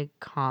my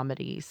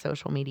comedy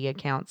social media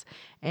accounts,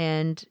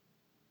 and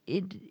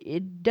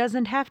it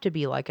doesn't have to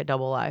be like a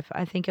double life.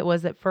 I think it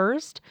was at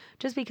first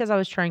just because I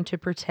was trying to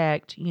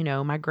protect,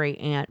 my great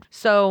aunt.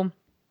 So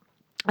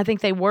I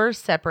think they were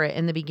separate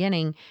in the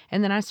beginning.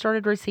 And then I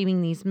started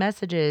receiving these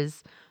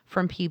messages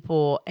from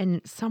people, and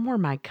some were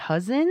my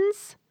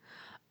cousins,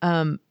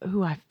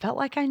 who I felt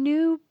like I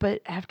knew,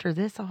 but after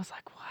this, I was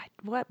like,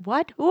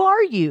 what? Who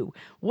are you?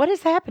 What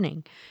is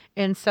happening?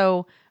 And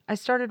so I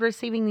started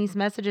receiving these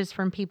messages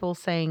from people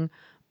saying,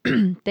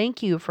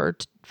 thank you for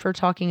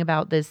talking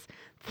about this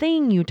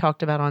thing you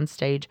talked about on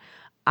stage.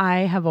 I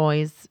have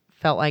always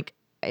felt like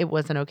it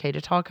wasn't okay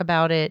to talk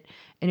about it,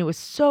 and it was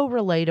so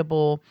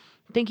relatable.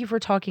 Thank you for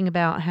talking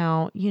about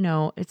how,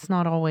 it's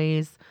not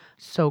always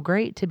so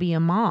great to be a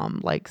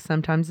mom. Like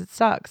sometimes it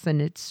sucks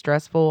and it's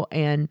stressful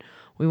and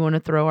we want to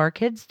throw our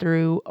kids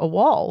through a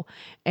wall.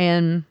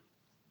 And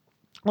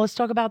let's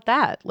talk about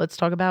that. Let's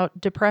talk about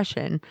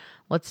depression.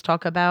 Let's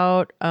talk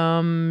about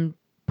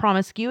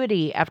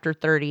promiscuity after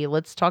 30.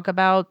 Let's talk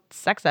about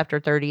sex after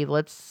 30.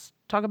 Let's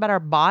talk about our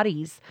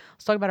bodies.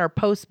 Let's talk about our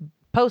post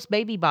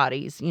baby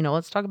bodies.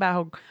 Let's talk about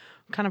how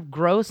kind of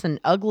gross and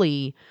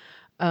ugly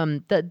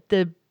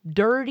the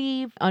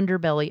dirty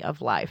underbelly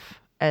of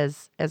life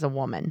as a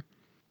woman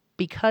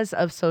because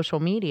of social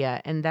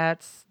media. And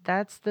that's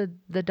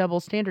the double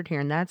standard here.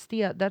 And that's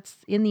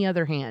in the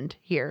other hand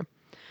here.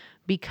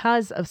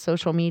 Because of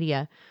social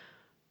media,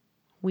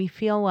 we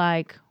feel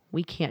like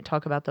we can't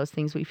talk about those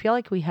things. We feel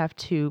like we have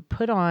to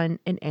put on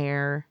an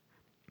air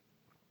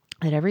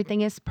that everything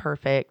is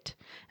perfect,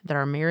 that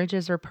our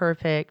marriages are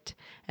perfect,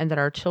 and that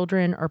our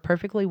children are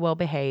perfectly well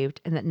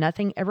behaved, and that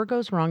nothing ever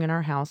goes wrong in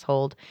our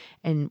household,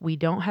 and we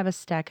don't have a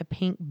stack of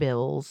pink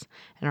bills,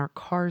 and our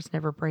cars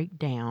never break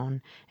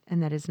down,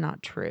 and that is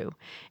not true.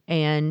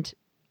 And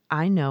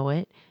I know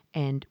it,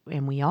 and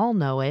we all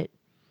know it,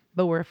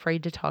 but we're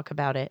afraid to talk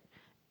about it.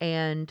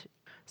 And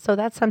so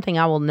that's something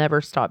I will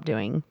never stop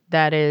doing.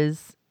 That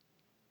is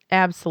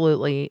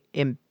absolutely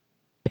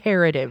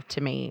imperative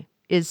to me,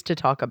 is to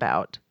talk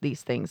about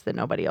these things that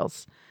nobody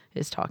else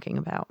is talking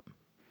about.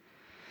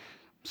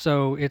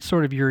 So it's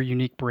sort of your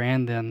unique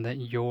brand then, that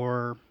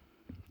you're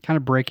kind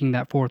of breaking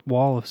that fourth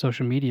wall of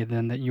social media,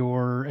 then, that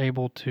you're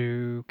able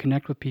to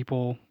connect with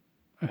people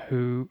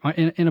who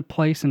in a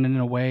place and in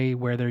a way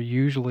where they're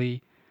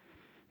usually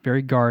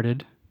very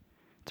guarded.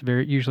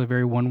 It's usually a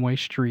very one-way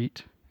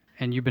street,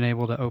 and you've been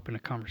able to open a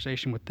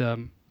conversation with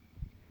them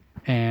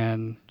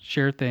and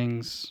share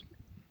things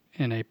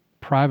in a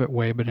private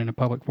way, but in a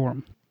public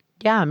forum.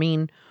 Yeah, I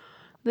mean,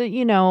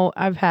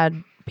 I've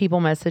had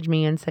people message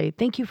me and say,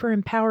 thank you for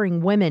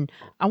empowering women.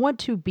 I want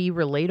to be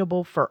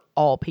relatable for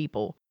all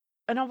people.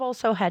 And I've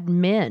also had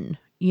men,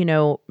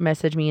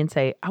 message me and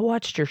say, I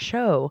watched your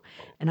show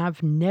and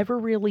I've never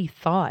really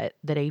thought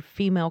that a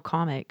female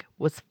comic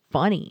was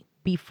funny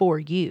before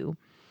you,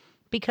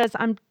 because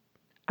I'm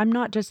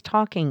not just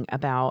talking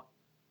about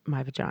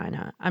my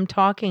vagina. I'm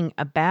talking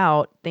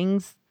about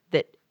things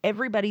that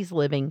everybody's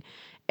living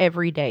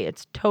every day.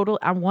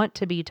 I want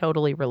to be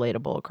totally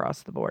relatable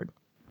across the board.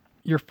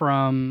 You're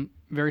from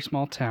a very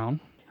small town,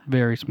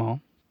 very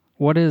small.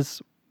 What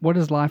is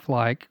life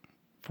like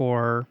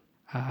for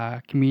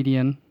a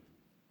comedian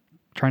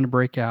trying to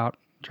break out,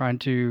 trying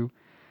to,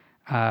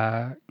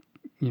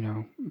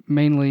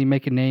 mainly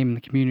make a name in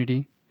the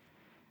community,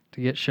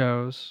 to get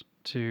shows,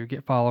 to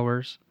get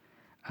followers,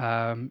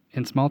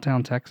 in small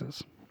town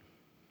Texas?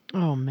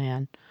 Oh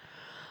man.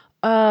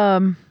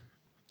 I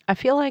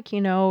feel like,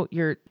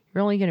 you're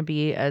only going to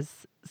be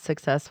as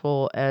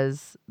successful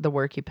as the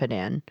work you put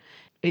in.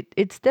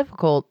 It's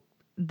difficult.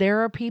 There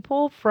are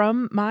people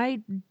from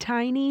my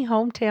tiny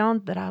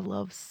hometown that I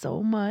love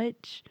so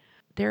much.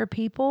 There are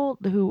people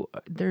who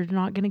they're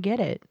not going to get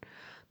it.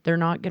 They're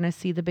not going to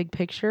see the big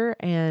picture,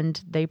 and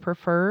they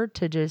prefer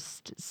to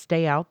just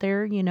stay out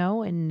there,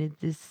 in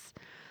this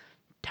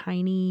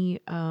tiny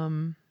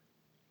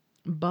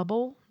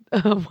bubble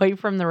away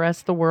from the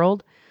rest of the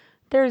world.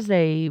 There's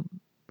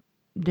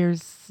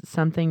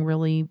something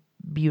really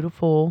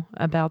beautiful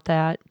about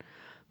that,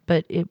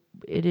 but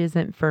it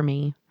isn't for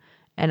me.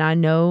 And I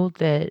know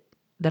that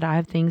I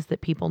have things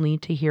that people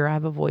need to hear. I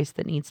have a voice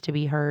that needs to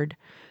be heard.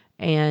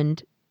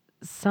 And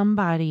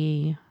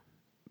somebody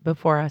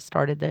before I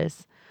started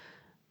this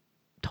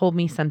told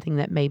me something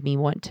that made me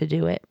want to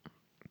do it.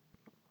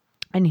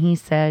 And he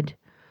said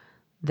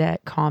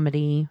that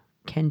comedy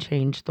can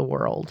change the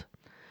world.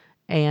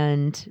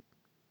 And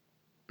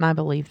I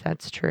believe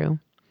that's true.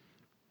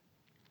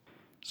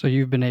 So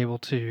you've been able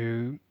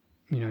to,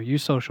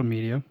 use social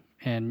media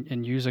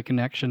and use a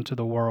connection to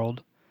the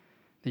world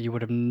that you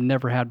would have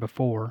never had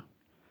before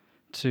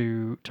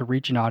to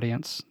reach an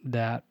audience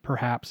that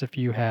perhaps if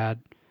you had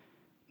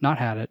not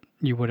had it,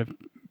 you would have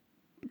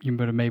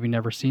maybe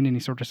never seen any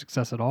sort of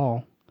success at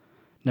all,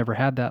 never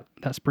had that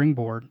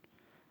springboard,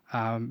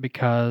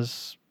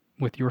 because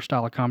with your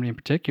style of comedy in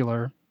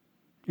particular,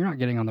 you're not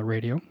getting on the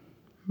radio.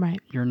 Right.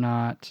 You're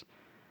not,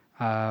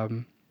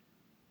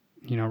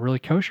 really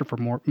kosher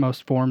for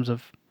most forms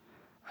of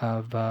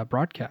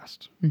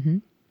broadcast. Mm-hmm.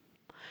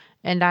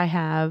 And I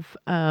have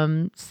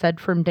said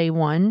from day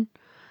one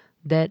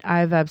that I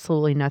have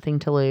absolutely nothing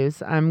to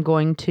lose. I'm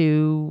going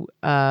to,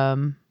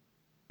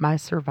 I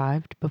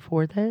survived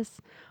before this.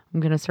 I'm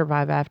going to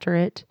survive after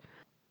it.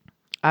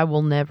 I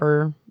will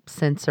never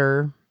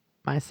censor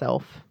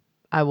myself.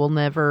 I will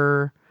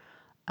never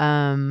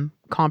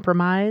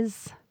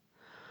compromise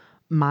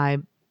my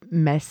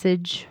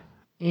message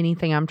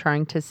anything I'm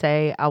trying to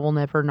say. I will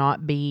never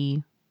not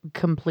be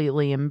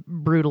completely and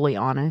brutally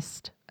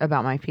honest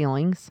about my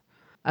feelings,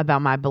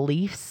 about my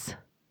beliefs,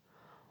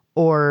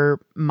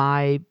 or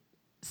my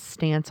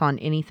stance on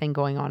anything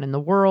going on in the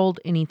world,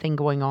 anything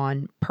going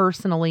on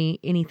personally,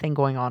 anything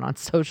going on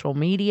social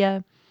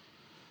media.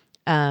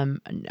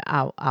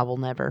 I will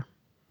never.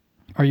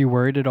 Are you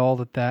worried at all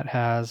that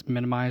has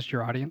minimized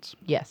your audience?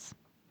 Yes.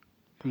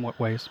 In what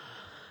ways?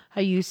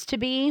 I used to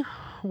be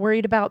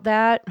worried about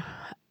that.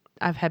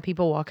 I've had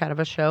people walk out of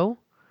a show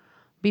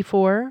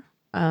before,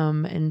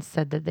 and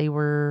said that they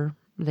were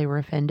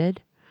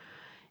offended,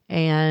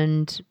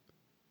 and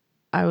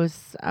I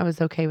was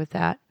okay with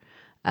that.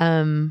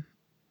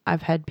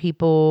 I've had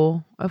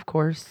people, of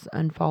course,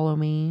 unfollow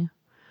me.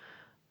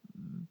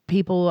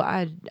 People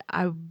I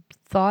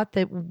thought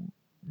that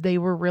they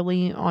were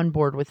really on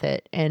board with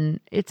it, and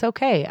it's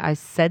okay. I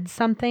said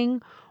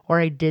something, or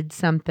I did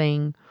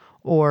something,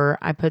 or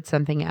I put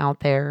something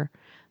out there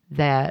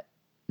that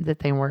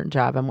they weren't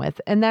jiving with,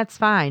 and that's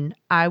fine.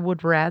 I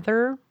would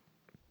rather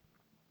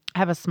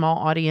have a small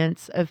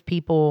audience of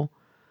people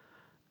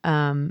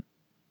who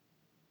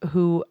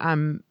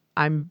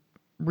I'm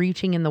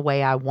reaching in the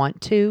way I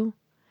want to,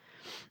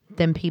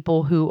 than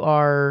people who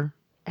are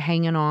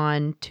hanging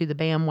on to the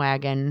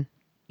bandwagon,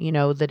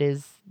 that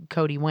is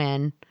Kodi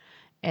Wynn,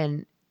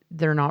 and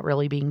they're not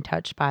really being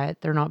touched by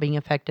it. They're not being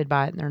affected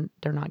by it, and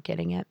they're not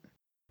getting it.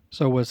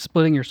 So was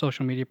splitting your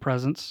social media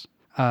presence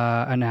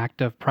an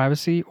act of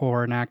privacy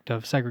or an act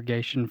of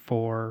segregation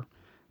for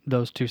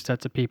those two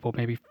sets of people,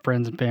 maybe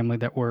friends and family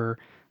that were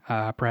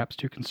perhaps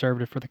too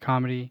conservative for the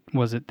comedy?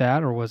 Was it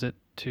that, or was it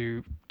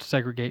to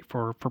segregate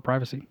for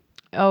privacy?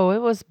 Oh, it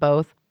was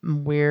both.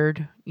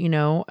 Weird,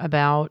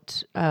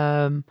 about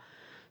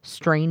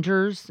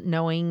strangers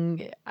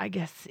knowing, I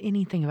guess,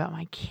 anything about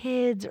my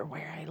kids or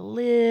where I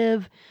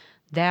live.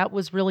 That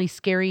was really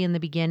scary in the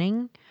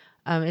beginning.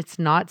 It's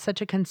not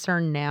such a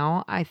concern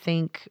now. I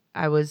think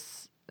I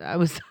was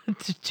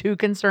too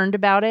concerned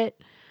about it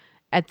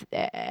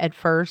at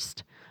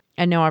first,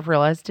 and now I've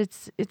realized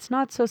it's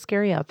not so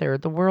scary out there.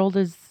 The world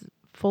is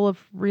full of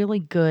really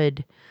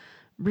good,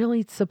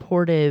 really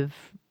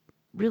supportive,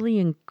 really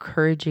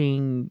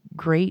encouraging,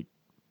 great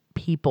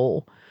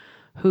people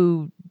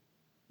who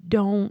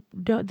don't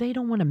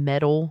want to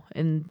meddle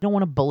and don't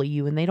want to bully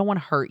you, and they don't want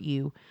to hurt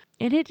you.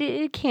 And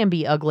it can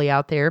be ugly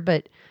out there,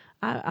 but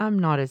I'm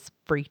not as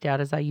freaked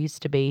out as I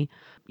used to be.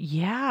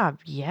 Yeah,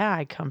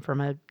 I come from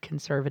a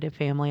conservative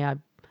family. I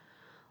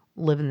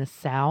live in the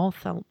South.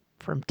 I'm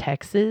from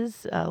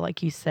Texas,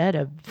 like you said,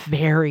 a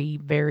very,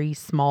 very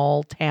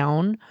small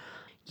town.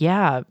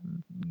 Yeah,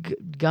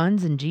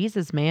 guns and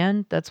Jesus,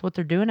 man. That's what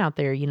they're doing out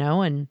there,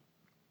 and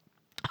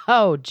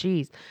oh,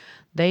 geez,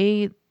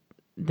 they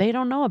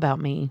don't know about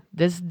me.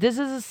 This is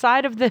a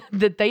side of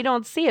that they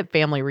don't see at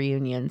family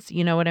reunions.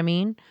 You know what I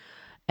mean?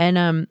 And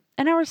I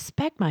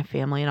respect my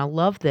family, and I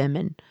love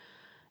them,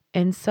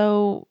 and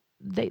so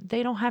they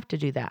don't have to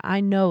do that.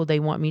 I know they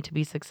want me to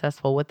be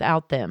successful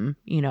without them,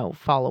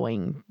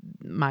 following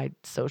my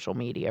social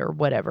media or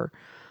whatever,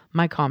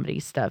 my comedy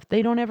stuff.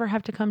 They don't ever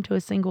have to come to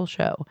a single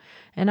show.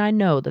 And I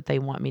know that they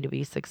want me to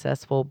be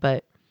successful,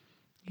 but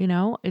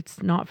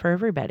it's not for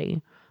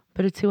everybody,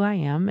 but it's who I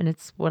am, and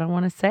it's what I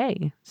want to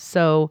say.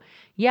 So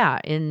yeah,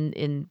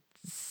 in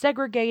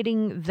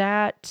segregating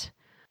that,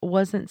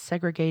 wasn't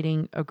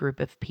segregating a group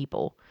of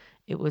people.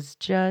 It was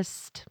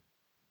just,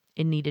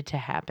 it needed to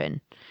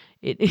happen.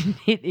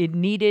 It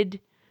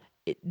needed,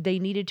 they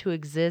needed to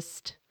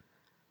exist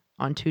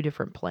on two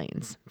different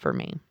planes for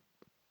me.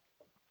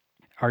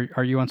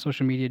 Are you on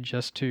social media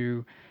just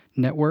to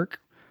network,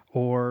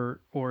 or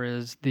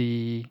is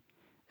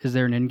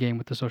there an end game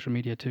with the social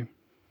media too?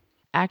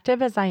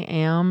 Active as I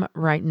am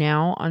right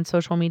now on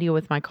social media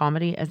with my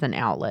comedy as an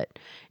outlet.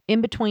 In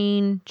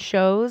between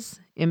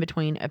shows, in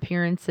between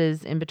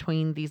appearances, in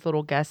between these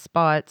little guest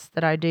spots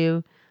that I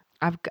do,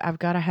 I've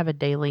got to have a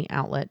daily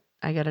outlet.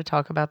 I got to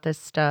talk about this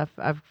stuff.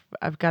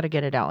 I've got to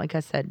get it out. Like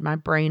I said, my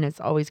brain is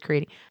always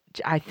creating.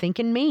 I think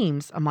in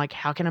memes. I'm like,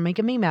 how can I make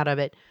a meme out of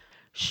it?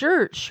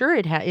 Sure.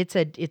 It's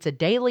a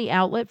daily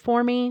outlet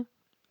for me,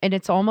 and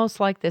it's almost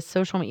like this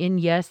social media. And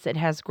yes, it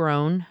has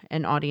grown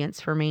an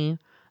audience for me.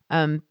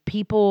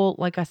 People,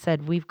 like I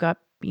said, we've got,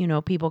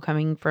 people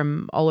coming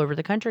from all over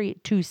the country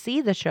to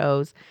see the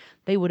shows.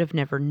 They would have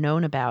never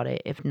known about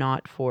it if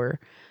not for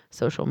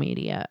social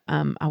media.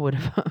 I would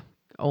have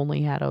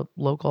only had a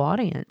local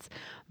audience,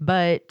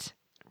 but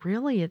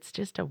really it's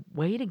just a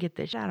way to get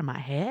this out of my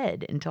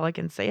head until I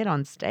can say it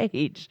on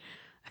stage.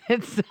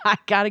 I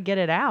got to get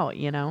it out,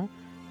 And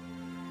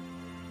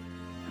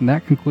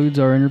that concludes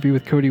our interview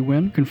with Kodi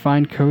Wynn. You can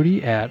find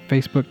Kodi at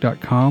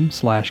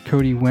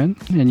facebook.com/Kodi Wynn,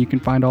 and you can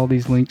find all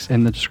these links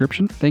in the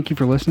description. Thank you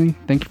for listening.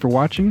 Thank you for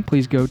watching.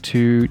 Please go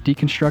to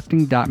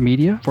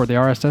deconstructing.media for the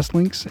RSS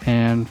links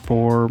and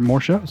for more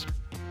shows.